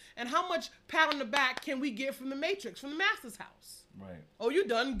accolades and how much pat on the back can we get from the matrix, from the master's house? Right. Oh, you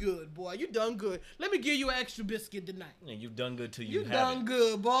done good, boy. You done good. Let me give you an extra biscuit tonight. Yeah, you've done good till you haven't. You done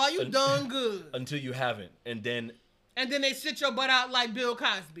good, boy. You done good. Until you haven't. And then they sit your butt out like Bill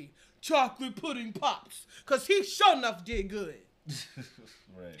Cosby. Chocolate pudding pops. Because he sure enough did good.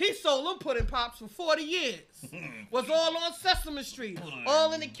 Right. He sold them pudding pops for 40 years. Was all on Sesame Street.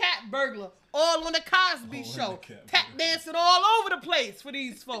 All in the Cat Burglar. All on the Cosby Show. Tap dancing all over the place for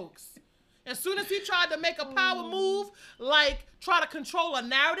these folks. As soon as he tried to make a power move, like try to control a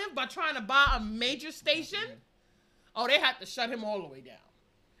narrative by trying to buy a major station, oh, they had to shut him all the way down.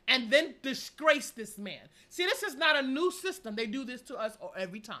 And then disgrace this man. See, this is not a new system. They do this to us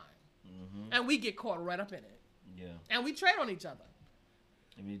every time. Mm-hmm. And we get caught right up in it. Yeah. And we trade on each other.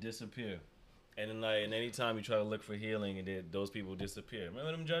 And we disappear. And then, like, and anytime you try to look for healing, and those people disappear.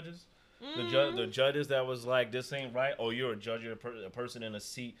 Remember them judges? The judges that was like, this ain't right. Oh, you're a judge. You're a person in a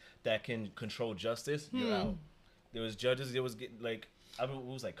seat that can control justice. You're out. There was judges. It was like, it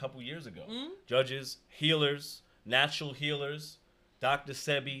was like a couple years ago. Judges, healers, natural healers, Dr.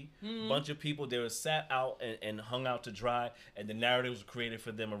 Sebi, a bunch of people. They were sat out and hung out to dry, and the narratives were created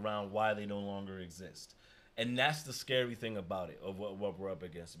for them around why they no longer exist. And that's the scary thing about it, of what we're up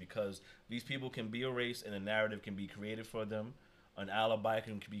against, because these people can be erased and a narrative can be created for them. An alibi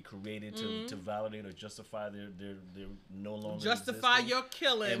can be created to validate or justify their no longer justify existing, your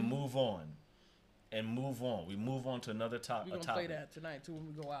killing and move on. We move on to another topic. We're gonna play that tonight too when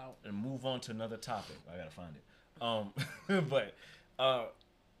we go out. And move on to another topic. I gotta find it. But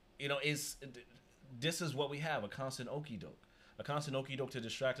you know, this is what we have: a constant okie doke. A constant okie doke to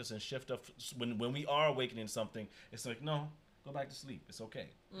distract us and shift up. When we are awakening something, it's like, no, go back to sleep. It's okay.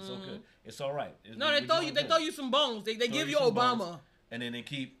 It's okay. It's all right. They throw you some bones. They give you Obama. Bones, and then they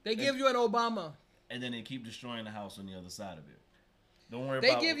give you an Obama. And then they keep destroying the house on the other side of it. Don't worry about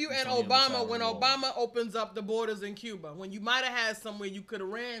it. They give you an Obama when Obama opens up the borders in Cuba. When you might have had somewhere you could have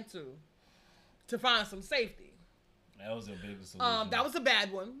ran to find some safety. That was a big solution. That was a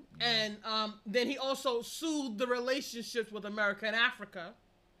bad one. Yeah. And then he also soothed the relationships with America and Africa.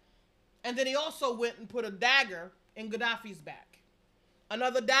 And then he also went and put a dagger in Gaddafi's back.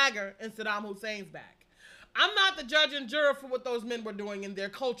 Another dagger in Saddam Hussein's back. I'm not the judge and juror for what those men were doing in their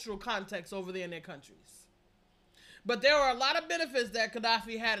cultural context over there in their countries. But there are a lot of benefits that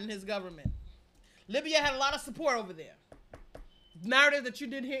Gaddafi had in his government. Libya had a lot of support over there. Narrative that you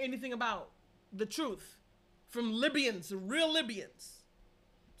didn't hear anything about. The truth. From Libyans, real Libyans.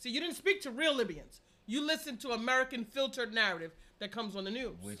 See, you didn't speak to real Libyans. You listened to American filtered narrative that comes on the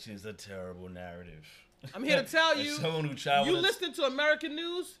news. Which is a terrible narrative. I'm here to tell you, you listen to American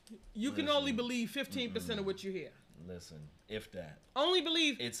news, you can only believe 15% of what you hear. Listen, if that. Only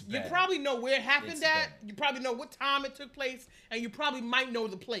believe. It's bad. You probably know where it happened at. You probably know what time it took place, and you probably might know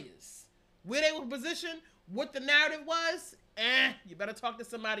the players. Where they were positioned, what the narrative was, you better talk to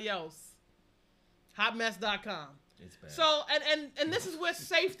somebody else. Hotmess.com. It's bad. So, and this is where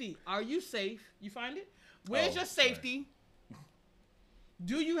safety. Are you safe? You find it? Where's your safety? Sorry.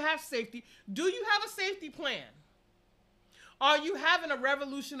 Do you have safety? Do you have a safety plan? Are you having a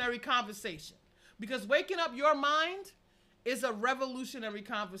revolutionary conversation? Because waking up your mind is a revolutionary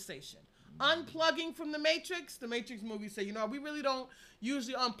conversation. unplugging from the Matrix movies say, we really don't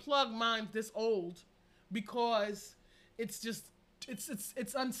usually unplug minds this old because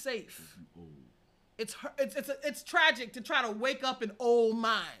it's unsafe. It's tragic to try to wake up an old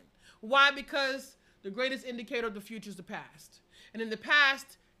mind. Why? Because the greatest indicator of the future is the past. And in the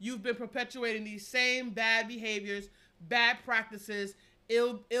past, you've been perpetuating these same bad behaviors, bad practices,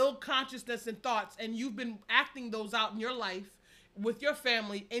 ill consciousness and thoughts, and you've been acting those out in your life, with your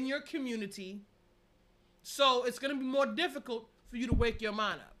family, in your community. So it's going to be more difficult for you to wake your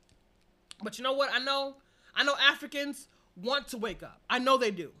mind up. But you know what? I know Africans want to wake up. I know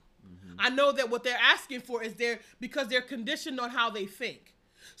they do. Mm-hmm. I know that what they're asking for is because they're conditioned on how they think.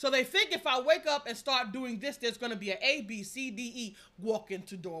 So they think if I wake up and start doing this, there's going to be an A, B, C, D, E. Walk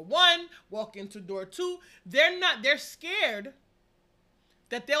into door 1, walk into door 2. They're scared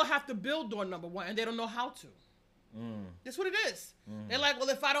that they'll have to build door number 1, and they don't know how to. That's what it is. They're like, well,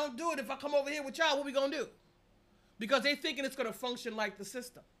 if I don't do it, if I come over here with y'all, what we gonna do? Because they're thinking it's gonna function like the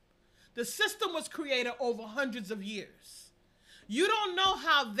system. The system was created over hundreds of years. You don't know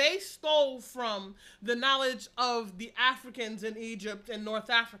how they stole from the knowledge of the Africans in Egypt and North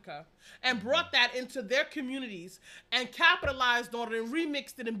Africa and brought that into their communities and capitalized on it and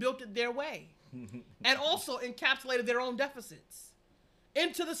remixed it and built it their way. And also encapsulated their own deficits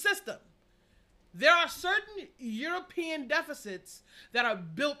into the system. There are certain European deficits that are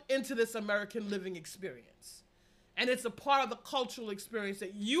built into this American living experience. And it's a part of the cultural experience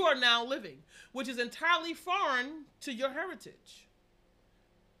that you are now living, which is entirely foreign to your heritage.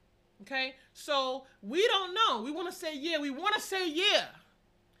 Okay? So we don't know. We want to say yeah. We want to say yeah.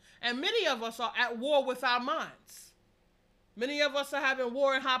 And many of us are at war with our minds. Many of us are having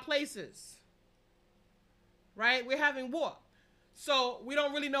war in high places. Right? We're having war. So we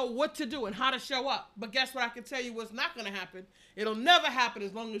don't really know what to do and how to show up. But guess what? I can tell you what's not going to happen. It'll never happen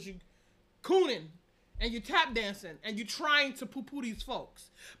as long as you cooning and you tap dancing and you trying to poo-poo these folks.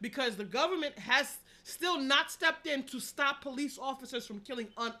 Because the government has still not stepped in to stop police officers from killing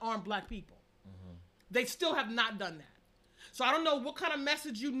unarmed black people. Mm-hmm. They still have not done that. So I don't know what kind of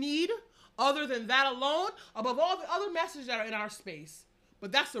message you need other than that alone, above all the other messages that are in our space.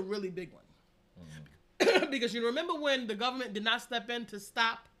 But that's a really big one. Mm-hmm. Because you remember when the government did not step in to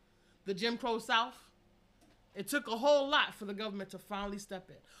stop the Jim Crow South? It took a whole lot for the government to finally step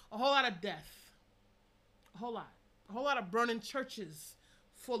in. A whole lot of death. A whole lot. A whole lot of burning churches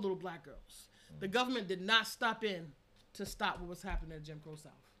for little black girls. The government did not step in to stop what was happening at Jim Crow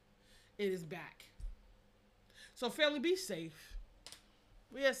South. It is back. So family, be safe.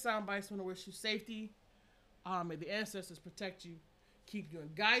 We at Soundbites want to wish you safety. May the ancestors protect you, keep you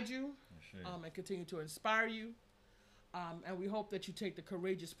and guide you. And continue to inspire you, and we hope that you take the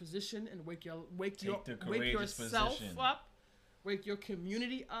courageous position and wake yourself up, wake your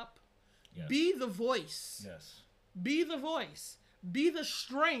community up. Yes. Be the voice. Yes. Be the voice. Be the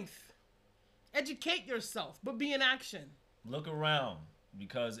strength. Educate yourself, but be in action. Look around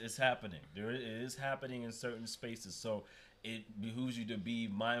because it's happening. It is happening in certain spaces, so it behooves you to be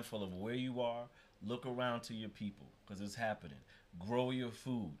mindful of where you are. Look around to your people because it's happening. Grow your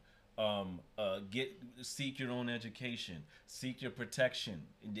food. Seek your own education, seek your protection.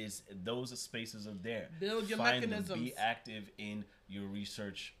 Those spaces are there. Build your Find mechanisms. Them. Be active in your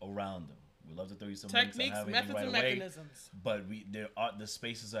research around them. We love to throw you some techniques, methods, and mechanisms. But the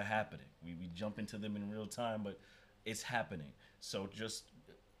spaces are happening. We jump into them in real time, but it's happening. So just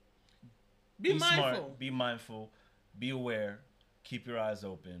be mindful. Smart, be mindful, be aware, keep your eyes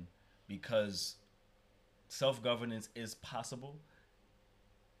open, because self-governance is possible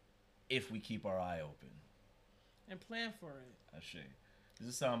if we keep our eye open. And plan for it. Ashe. This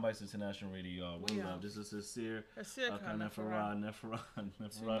is Soundbites International Radio, y'all. We love. This is Sincere. Nefera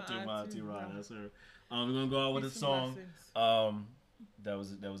Tira. That's her. We're gonna go out with a song that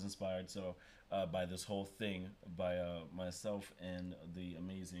was inspired by this whole thing by myself and the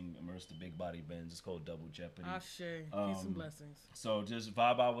amazing Immerse the Big Body Band. It's called Double Jeopardy. Ashe. Peace and blessings. So just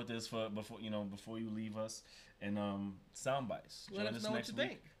vibe out with this before you leave us. And Soundbites. Let us know what you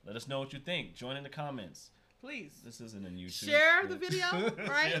think. Let us know what you think. Join in the comments. Please. This isn't on YouTube. Share the video,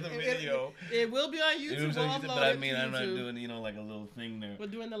 right? Share the video. It will be on YouTube. But I mean, I'm not doing, like a little thing there. We're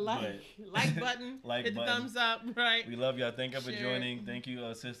doing the like button. Hit the thumbs up, right? We love y'all. Thank you for joining. Thank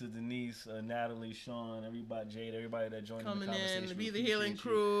you, Sister Denise, Natalie, Sean, everybody, Jade, everybody that joined in the conversation. Coming in, Be the Healing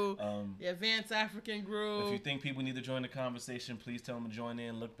Crew, the Advanced African Group. If you think people need to join the conversation, please tell them to join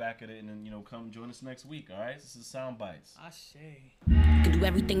in, look back at it, and then, come join us next week, all right? This is Soundbites. Ashe. You can do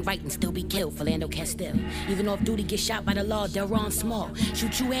everything right and still be killed. Philando Castile. Even off duty, get shot by the law, they're on small.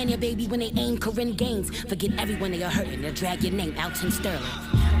 Shoot you and your baby when they aim Corinne Gaines. Forget everyone they are hurting, they'll drag your name out Tim Sterling.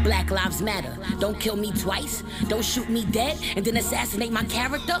 Black lives matter, don't kill me twice. Don't shoot me dead and then assassinate my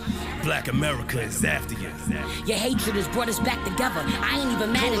character. Black America is after you. Your hatred has brought us back together. I ain't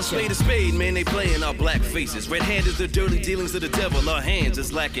even mad at you. Call a spade, man, they playing our black faces. Red hand is the dirty dealings of the devil. Our hands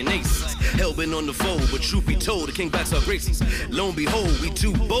is lacking aces. Hell-bent on the fold, but truth be told, the king backs our graces. Lo and behold, we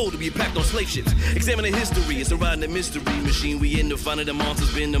too bold to be packed on slave ships. Examine the history, it's a riding a mystery machine. We in the find of the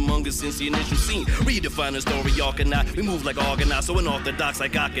monsters been among us since the initial scene. Redefine the story, Argonaut. We move like Argonaut, so unorthodox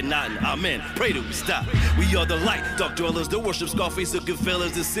like Akhenaten. Amen. Pray that we stop. We are the light, dark dwellers, the worship Scarface of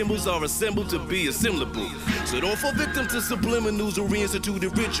Goodfellas. The symbols are assembled to be assimilable. So don't fall victim to subliminals or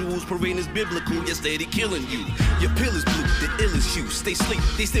reinstituted rituals. Parade is biblical, yet steady killing you. Your pill is blue, the ill is you. Stay sleep,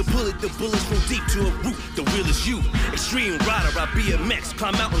 they still pull it, the bullets from deep to a root. The real is you. Extreme rider, I BMX.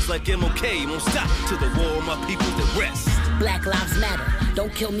 Climb mountains like MLK. Won't stop till the war of my people that rest. Black lives matter,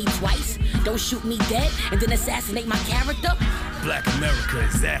 don't kill me twice. Don't shoot me dead and then assassinate my character. Black America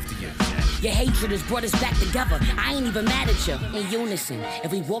is after you. Your hatred has brought us back together. I ain't even mad at you. In unison,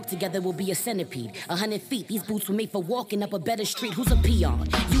 if we walk together, we'll be a centipede. 100 feet, these boots were made for walking up a better street. Who's a peon?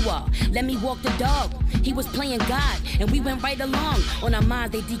 You are. Let me walk the dog. He was playing God, and we went right along. On our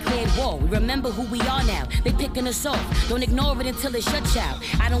minds, they declared war. We remember who we are now. They picking us off. Don't ignore it until it's your child.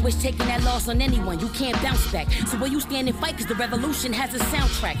 I don't wish taking that loss on anyone. You can't bounce back. So where you stand and fight, cause the revolution has a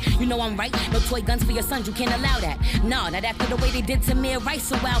soundtrack. You know I'm right. No toy guns for your sons. You can't allow that. Nah, not after the way they did to Mayor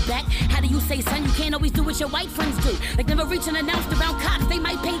Rice a while back. How do you say, son, you can't always do what your white friends do? Like never reach and announce around cops. They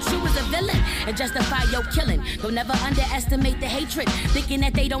might paint you as a villain and justify your killing. Don't never underestimate the hatred, thinking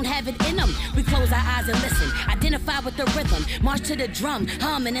that they don't have it in them. We close our eyes and listen, identify with the rhythm, march to the drum,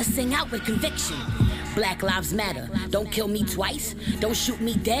 hum and then sing out with conviction. Black lives matter, don't kill me twice. Don't shoot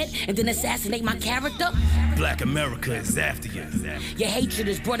me dead and then assassinate my character. Black America is after you. Your hatred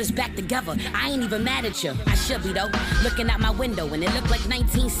has brought us back together. I ain't even mad at you. I should be though. Looking out my window and it looked like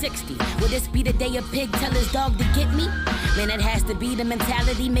 1960. Will this be the day a pig tell his dog to get me? Man, it has to be the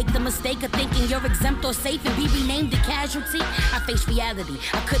mentality. Make the mistake of thinking you're exempt or safe and be renamed a casualty. I face reality.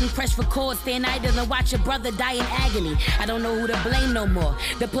 I couldn't press record, stand idle and watch your brother die in agony. I don't know who to blame no more.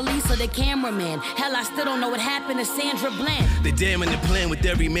 The police or the cameraman. Hell, I still don't know what happened to Sandra Bland. They damning the plan with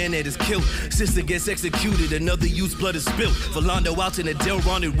every man that is killed. Sister gets executed, another youth's blood is spilled. Philando out in the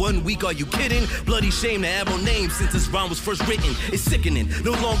Delron in 1 week, are you kidding? Bloody shame to have on names since this rhyme was first written. It's sickening,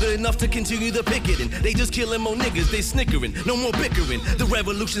 no longer enough to continue the picketing. They just killing more niggas, they snickering, no more bickering. The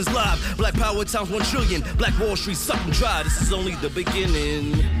revolution's live, Black Power times 1 trillion. Black Wall Street suck and dry, this is only the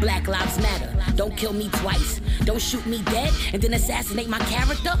beginning. Black lives matter, don't kill me twice. Don't shoot me dead and then assassinate my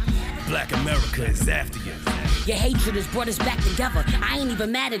character. Black America is after you. Your hatred has brought us back together. I ain't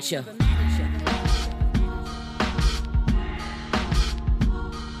even mad at you.